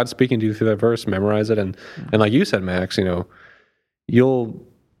 Like God's speaking to you through that verse, memorize it. And like you said, Max, you'll,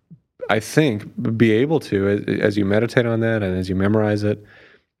 I think, be able to, as you meditate on that and as you memorize it,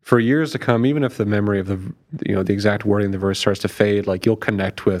 for years to come, even if the memory of the exact wording of the verse starts to fade, like you'll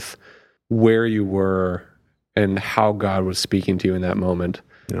connect with where you were and how God was speaking to you in that moment,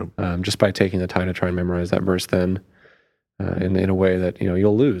 just by taking the time to try and memorize that verse then. In a way that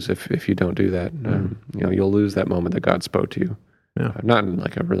you'll lose if you don't do that. You'll lose that moment that God spoke to you. Yeah. Not in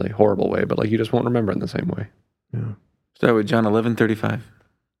like a really horrible way, but like you just won't remember it in the same way. Yeah. Start with John 11:35.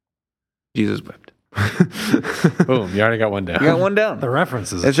 Jesus wept. Boom, you already got one down. You got one down. The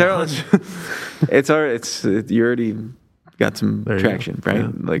references. You already got some traction, right?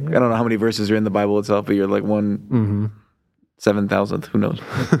 Yeah. Like, I don't know how many verses are in the Bible itself, but you're like 7,000th. Who knows?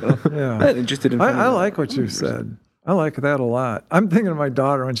 Yeah. I'm interested in. I like what you said. I like that a lot. I'm thinking of my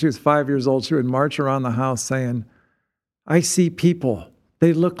daughter when she was 5 years old. She would march around the house saying, "I see people.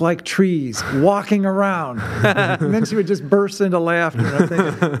 They look like trees walking around." And then she would just burst into laughter. And I'm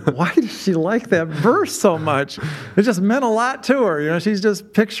thinking, why does she like that verse so much? It just meant a lot to her. You know, she's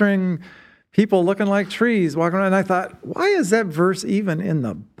just picturing people looking like trees walking around. And I thought, why is that verse even in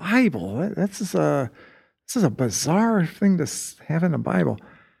the Bible? This is a bizarre thing to have in the Bible.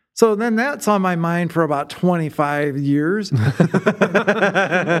 So then that's on my mind for about 25 years.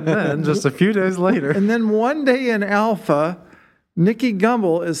 And then just a few days later. And then one day in Alpha, Nikki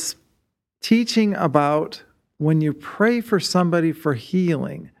Gumbel is teaching about when you pray for somebody for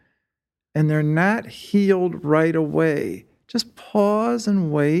healing and they're not healed right away, just pause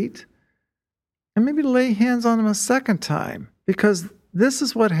and wait and maybe lay hands on them a second time, because this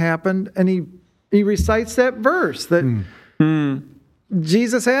is what happened. And he recites that verse that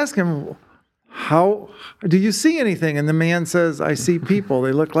Jesus asked him, "How do you see anything?" And the man says, "I see people.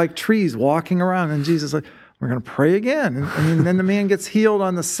 They look like trees walking around." And Jesus is like, "We're going to pray again." And then the man gets healed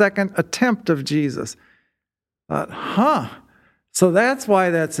on the second attempt of Jesus. So that's why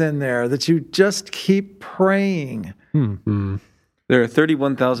that's in there, that you just keep praying. There are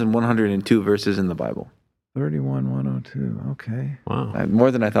 31,102 verses in the Bible. 31,102. Okay. Wow.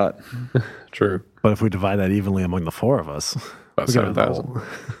 More than I thought. True. But if we divide that evenly among the four of us, About we got it 7,000. all.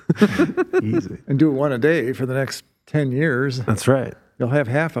 Easy. And do it one a day for the next 10 years. That's right. You'll have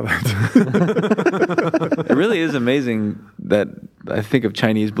half of it. It really is amazing that I think of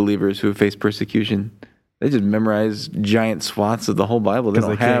Chinese believers who have faced persecution. They just memorize giant swaths of the whole Bible. They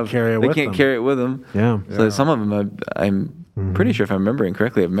can't carry it with them. Yeah. So some of them, I'm pretty sure, if I'm remembering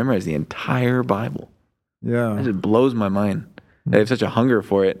correctly, I've memorized the entire Bible. Yeah. It just blows my mind. They have such a hunger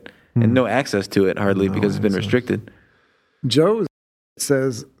for it and no access to it hardly because it's been restricted. Joe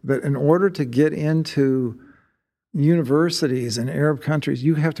says that in order to get into universities in Arab countries,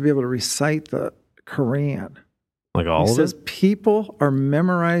 you have to be able to recite the Quran. Like all He of says it? people are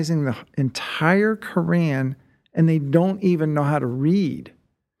memorizing the entire Quran and they don't even know how to read.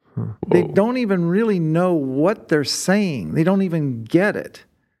 They don't even really know what they're saying. They don't even get it.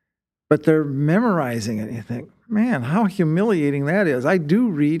 But they're memorizing it. And you think, man, how humiliating that is. I do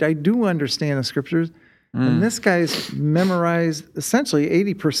read. I do understand the scriptures. And this guy's memorized essentially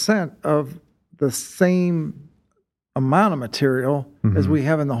 80% of the same amount of material as we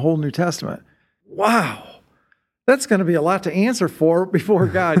have in the whole New Testament. Wow. That's going to be a lot to answer for before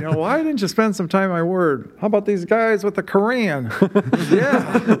God. You know, why didn't you spend some time in my word? How about these guys with the Quran?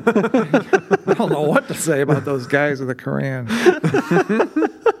 Yeah. I don't know what to say about those guys with the Quran.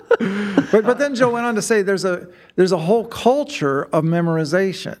 But then Joe went on to say there's a whole culture of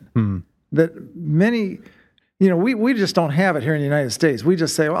memorization that many, we just don't have it here in the United States. We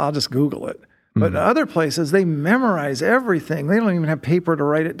just say, well, I'll just Google it. But in other places, they memorize everything. They don't even have paper to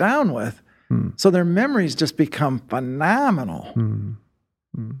write it down with. So their memories just become phenomenal.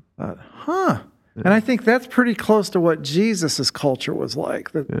 But, And I think that's pretty close to what Jesus' culture was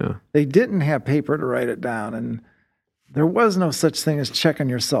like. That they didn't have paper to write it down, and there was no such thing as checking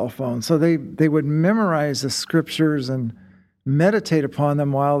your cell phone. So they would memorize the scriptures and meditate upon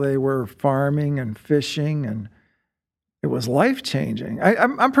them while they were farming and fishing, and it was life-changing.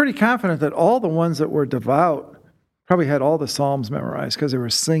 I'm pretty confident that all the ones that were devout probably had all the Psalms memorized because they were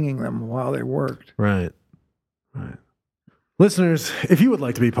singing them while they worked. Right. Listeners, if you would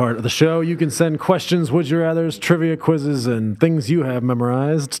like to be part of the show, you can send questions, would you rathers, trivia quizzes, and things you have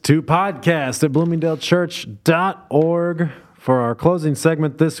memorized to podcast@bloomingdalechurch.org. For our closing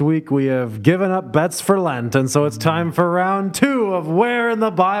segment this week, we have given up bets for Lent, and so it's time for round 2 of Where in the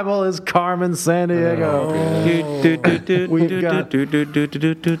Bible is Carmen Sandiego?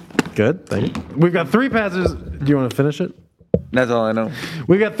 Good, thank you. We've got 3 passages. Do you want to finish it? That's all I know.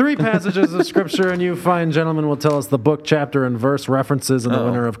 We've got 3 passages of Scripture, and you fine gentlemen will tell us the book, chapter, and verse references, and the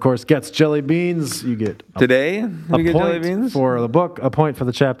winner, of course, gets jelly beans. You get Today, we get jelly point beans? for the book, a point for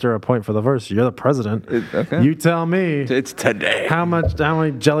the chapter, a point for the verse. You're the president. Okay. You tell me. It's today. How many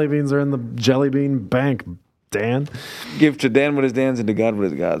jelly beans are in the jelly bean bank, Dan? Give to Dan what is Dan's and to God what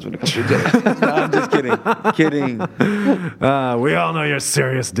is God's when it comes to jelly. No, I'm just kidding. We all know you're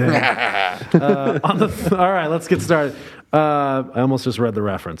serious, Dan. All right, let's get started. I almost just read the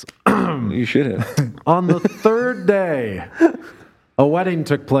reference. You should have. On the 3rd day A wedding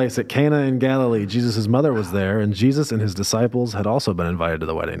took place at Cana in Galilee. Jesus' mother was there, and Jesus and his disciples had also been invited to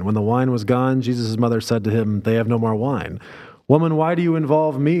the wedding. When the wine was gone, Jesus' mother said to him, "They have no more wine." "Woman, why do you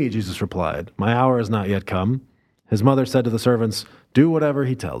involve me?" Jesus replied. "My hour has not yet come." His mother said to the servants, "Do whatever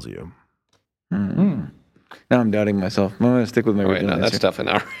he tells you." Now I'm doubting myself. I'm going to stick with my Wait, original no, that's answer.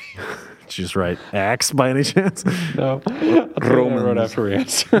 definitely not right. Did you just write Acts by any chance? No. Romans. Right after we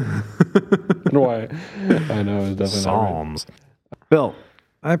answer. Why? I know it's definitely Psalms. Bill.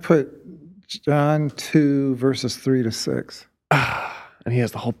 I put John 2, verses 3 to 6. not right. And he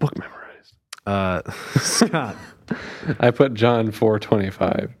has the whole book memorized. Scott. I put John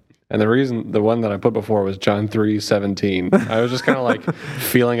 4:25. And the one that I put before was John 3:17. I was just kind of like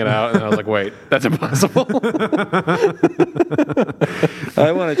feeling it out, and then I was like, wait, that's impossible.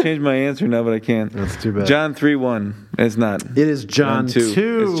 I want to change my answer now, but I can't. That's too bad. John 3:1. It's not. It is John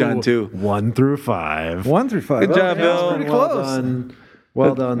 2. It's John 2. 1 through 5. 1 through 5. Good job, Bill. That's pretty Well close. done.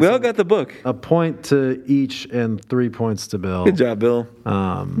 Well done. We all got the book. a point to each and 3 points to Bill. Good job, Bill.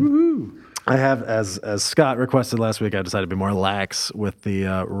 I have, as Scott requested last week, I decided to be more lax with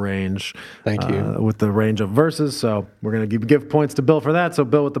the range. Thank you. With the range of verses. So we're going to give points to Bill for that. So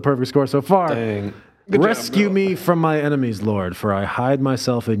Bill with the perfect score so far. Dang. Good job, Rescue Bill. me from my enemies, Lord, for I hide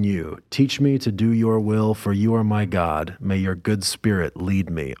myself in you. Teach me to do your will, for you are my God. May your good spirit lead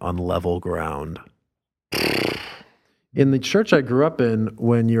me on level ground. In the church I grew up in,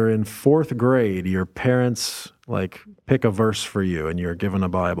 when you're in 4th grade, your parents pick a verse for you and you're given a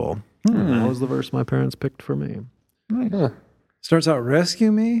Bible. What was the verse my parents picked for me? Starts out,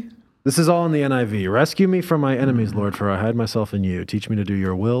 rescue me. This is all in the NIV. Rescue me from my enemies, Lord, for I hide myself in you. Teach me to do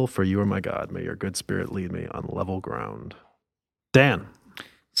your will, for you are my God. May your good spirit lead me on level ground. Dan.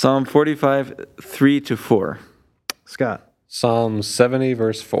 Psalm 45, 3 to 4. Scott. Psalm 70,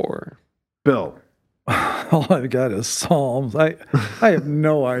 verse 4. Bill. All I've got is Psalms. I have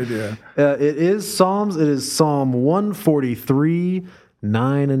no idea. It is Psalms. It is Psalm 143,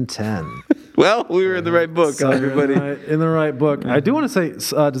 9 and 10. Well, we were in the right book, So you're everybody. in the right book. I do want to say,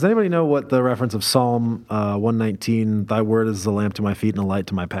 does anybody know what the reference of Psalm 119, thy word is a lamp to my feet and a light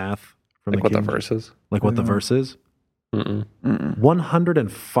to my path? From Like what the King- verse is? Like what the verse is? Mm-mm.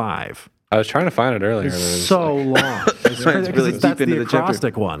 105. I was trying to find it earlier. It's so long. It's crazy, really because that's deep into the the chapter.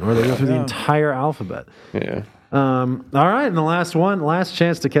 acrostic one, where they go through the entire alphabet. Yeah. All right, and the last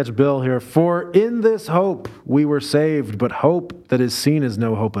chance to catch Bill here. For in this hope we were saved, but hope that is seen is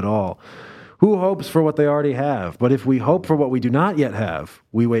no hope at all. Who hopes for what they already have? But if we hope for what we do not yet have,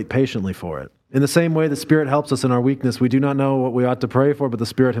 we wait patiently for it. In the same way, the Spirit helps us in our weakness. We do not know what we ought to pray for, but the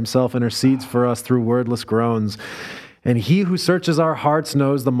Spirit himself intercedes for us through wordless groans. And he who searches our hearts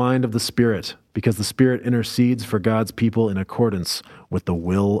knows the mind of the Spirit, because the Spirit intercedes for God's people in accordance with the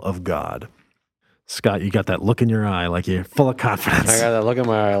will of God. Scott, you got that look in your eye like you're full of confidence. I got that look in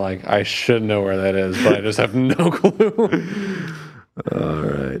my eye like I should know where that is, but I just have no clue. All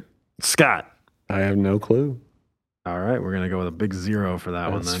right. Scott. I have no clue. All right, we're going to go with a big 0 for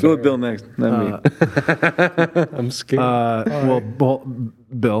that one then. Go with Bill next, not me. I'm scared. Well,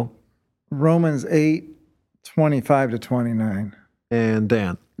 Bill Romans 8, 25 to 29. and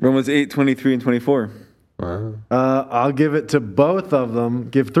Dan. Romans 8, 23 and 24. Wow. I'll give it to both of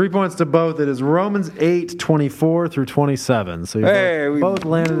them. Give 3 points to both. It is Romans 8, 24 through 27. So you both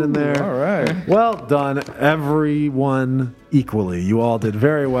landed in there. All right. Well done, everyone equally. You all did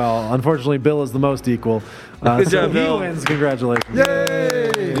very well. Unfortunately, Bill is the most equal. Good so job, he Bill. wins. Congratulations.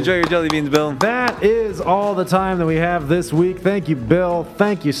 Yay! Enjoy your jelly beans, Bill. That is all the time that we have this week. Thank you, Bill.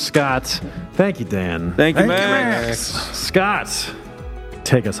 Thank you, Scott. Thank you, Dan. Thank you, Thank you, Max. Scott,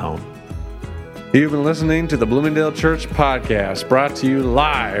 take us home. You've been listening to the Bloomingdale Church Podcast, brought to you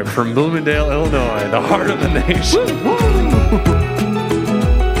live from Bloomingdale, Illinois, the heart of the nation.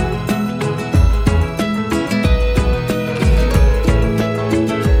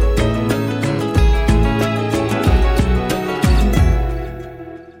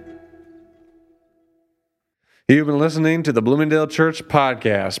 You've been listening to the Bloomingdale Church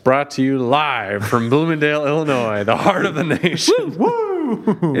Podcast, brought to you live from Bloomingdale, Illinois, the heart of the nation.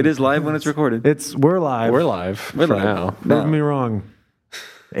 Woo! It is live when it's recorded. We're live. We're live for live. now. Prove me wrong.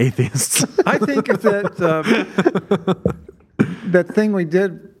 Atheists. I think if that thing we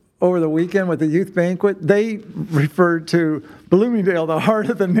did over the weekend with the youth banquet, they referred to Bloomingdale, the heart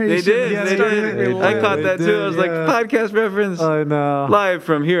of the nation. They did. Yeah, They started did. making I light. caught that too. I was like, podcast reference. I know. Live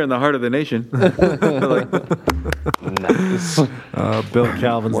from here in the heart of the nation. Nice. Bill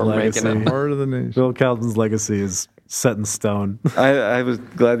Calvin's We're making legacy. it. Heart of the nation. Bill Calvin's legacy is set in stone. I was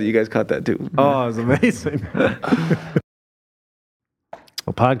glad that you guys caught that too. Oh, it was amazing. Well,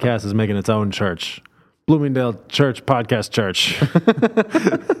 podcast is making its own church. Bloomingdale Church Podcast Church.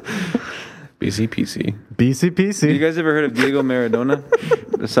 BCPC. BCPC. You guys ever heard of Diego Maradona,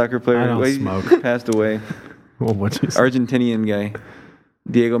 the soccer player? I don't Well, he smoke. passed away. Well, what'd you say? Argentinian guy,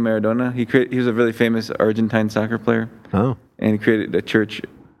 Diego Maradona. He was a really famous Argentine soccer player, Oh. and he created a church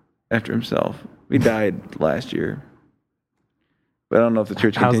after himself. He died last year, but I don't know if the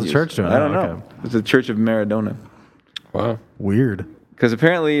church How's the continues. church doing? I don't Oh, know. okay. It's the Church of Maradona. Wow. Weird. Because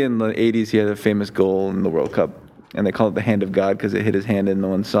apparently in the 80s he had a famous goal in the World Cup, and they call it the hand of God because it hit his hand and no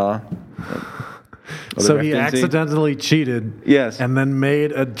one saw. So he ref didn't see. accidentally cheated. Yes. And then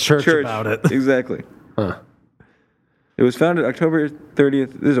made a church about it. Exactly. Huh. It was founded October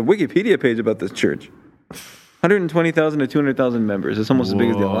 30th. There's a Wikipedia page about this church. 120,000 to 200,000 members. It's almost as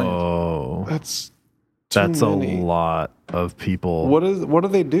big as the Alliance. Oh, That's that's a many. lot of people. What do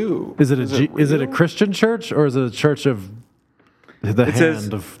they do? Is it is it a real? Christian church or is it a church of the hand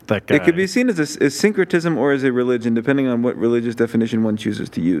says of that guy? It could be seen as a syncretism or as a religion, depending on what religious definition one chooses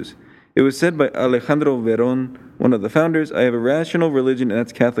to use. It was said by Alejandro Verón, one of the founders, I have a rational religion, and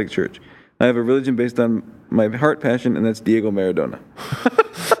that's Catholic Church. I have a religion based on my heart passion, and that's Diego Maradona.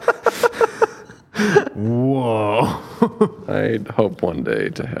 Whoa. I hope one day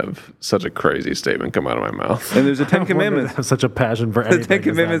to have such a crazy statement come out of my mouth. And there's the Ten I wonder to Commandments. have such a passion for The anything. Ten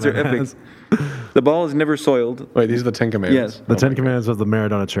Commandments are epic. The ball is never soiled. Wait, these are the 10 Commandments? Yes. The Ten Commandments of the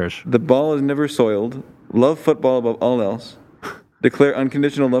Maradona Church. The ball is never soiled. Love football above all else. Declare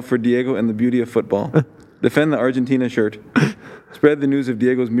unconditional love for Diego and the beauty of football. Defend the Argentina shirt. Spread the news of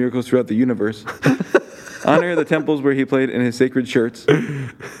Diego's miracles throughout the universe. Honor the temples where he played in his sacred shirts.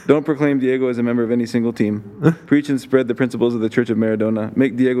 Don't proclaim Diego as a member of any single team. Preach and spread the principles of the Church of Maradona.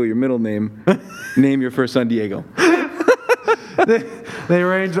 Make Diego your middle name. Name your first son Diego. They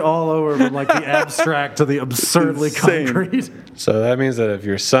range all over from like the abstract to the absurdly Insane. concrete. So that means that if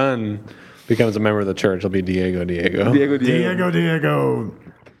your son becomes a member of the church, it'll be Diego. Diego.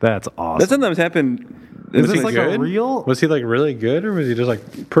 That's awesome. That sometimes happened. Is this like a real? Was he like really good, or was he just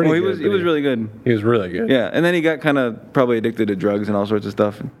like pretty Oh, he good? was really good. He was really good. Yeah, and then he got kind of probably addicted to drugs and all sorts of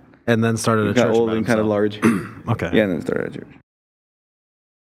stuff. And And then started a got church. old about and kind of himself. large. Okay. Yeah, and then started a church.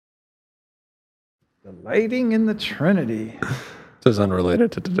 Delighting in the Trinity. This is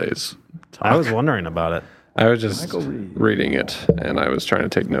unrelated to today's talk. I was wondering about it. I was just Michael Reed. reading it, and I was trying to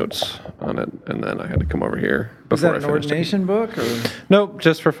take notes on it, and then I had to come over here Is before that I an finished it. ordination book? Or? Nope,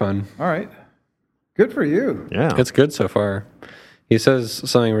 just for fun. All right. Good for you. Yeah. It's good so far. He says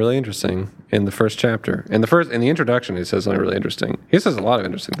something really interesting in the first chapter. In the introduction, he says something really interesting. He says a lot of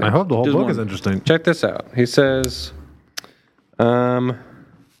interesting things. I hope the whole Just book one. is interesting. Check this out. He says, especially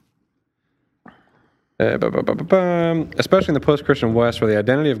in the post-Christian West, where the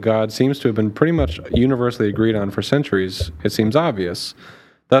identity of God seems to have been pretty much universally agreed on for centuries, it seems obvious.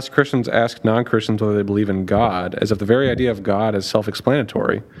 Thus, Christians ask non-Christians whether they believe in God, as if the very idea of God is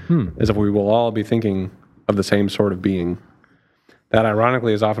self-explanatory, as if we will all be thinking of the same sort of being. That,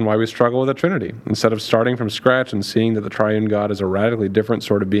 ironically, is often why we struggle with the Trinity. Instead of starting from scratch and seeing that the triune God is a radically different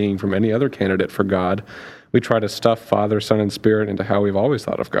sort of being from any other candidate for God, we try to stuff Father, Son, and Spirit into how we've always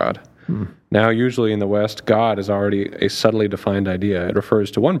thought of God. Now, usually in the West, God is already a subtly defined idea. It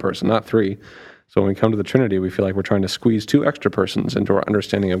refers to one person, not three. So when we come to the Trinity, we feel like we're trying to squeeze two extra persons into our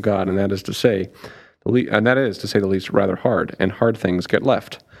understanding of God, and that is to say the least, rather hard, and hard things get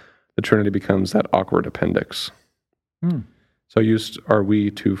left. The Trinity becomes that awkward appendix. So used are we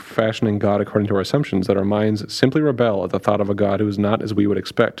to fashioning God according to our assumptions that our minds simply rebel at the thought of a God who is not as we would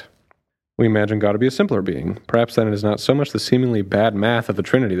expect. We imagine God to be a simpler being. Perhaps then it is not so much the seemingly bad math of the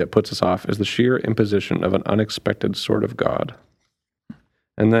Trinity that puts us off as the sheer imposition of an unexpected sort of God.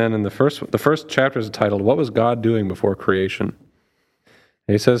 And then in the first chapter is titled, What Was God Doing Before Creation?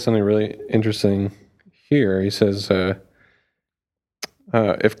 And he says something really interesting here. He says,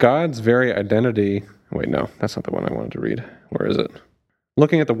 if God's very identity... Wait, no, that's not the one I wanted to read. Where is it?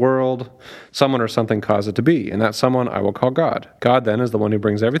 Looking at the world, someone or something caused it to be, and that someone I will call God. God, then, is the one who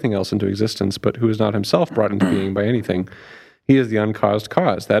brings everything else into existence, but who is not himself brought into being by anything. He is the uncaused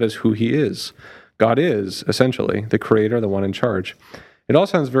cause. That is who he is. God is, essentially, the creator, the one in charge. It all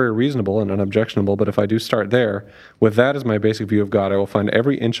sounds very reasonable and unobjectionable, but if I do start there, with that as my basic view of God, I will find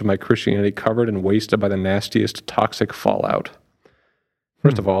every inch of my Christianity covered and wasted by the nastiest toxic fallout.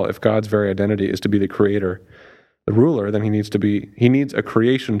 First of all, if God's very identity is to be the creator, the ruler, then he needs a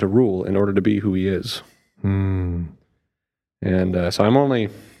creation to rule in order to be who he is. And so I'm only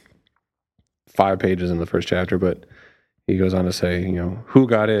 5 pages in the first chapter, but he goes on to say, who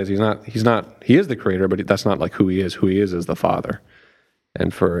God is. He is the creator, but that's not like who he is. Who he is the Father.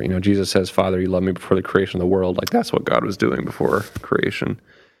 And for, Jesus says, Father, you loved me before the creation of the world. Like that's what God was doing before creation.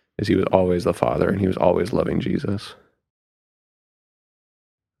 is he was always the Father, and he was always loving Jesus.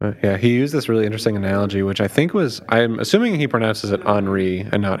 Yeah, he used this really interesting analogy, which I think I'm assuming he pronounces it Henri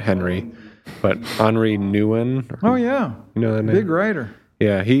and not Henry, but Henri Nouwen. Oh, yeah. You know that name? Big writer.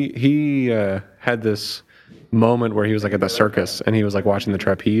 Yeah, he had this moment where he was like at the circus, and he was like watching the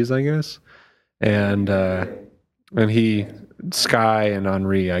trapeze, I guess. And he, Sky and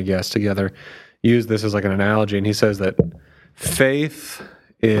Henri, I guess, together used this as like an analogy, and he says that faith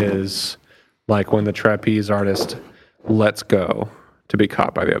is like when the trapeze artist lets go to be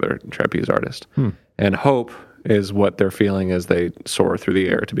caught by the other trapeze artist. And hope is what they're feeling as they soar through the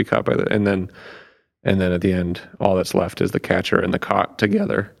air to be caught by and then at the end, all that's left is the catcher and the caught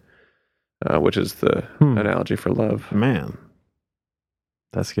together, which is the analogy for love. Man,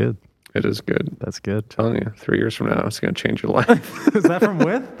 that's good. It is good. That's good. I'm telling you, 3 years from now, it's going to change your life. Is that from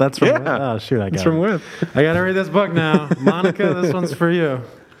With? That's from With? Yeah. Oh, shoot, It's from With. I got to read this book now. Monica, this one's for you.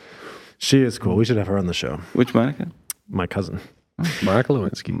 She is cool. We should have her on the show. Which Monica? My cousin. Monica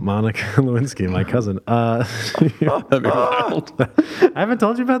Lewinsky. Monica Lewinsky, my cousin. That'd be wild. I haven't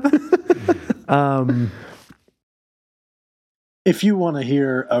told you about that. If you want to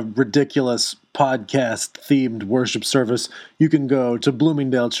hear a ridiculous podcast-themed worship service, you can go to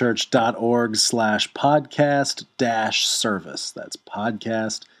bloomingdalechurch.org/podcast-service. That's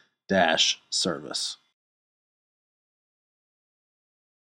podcast-service.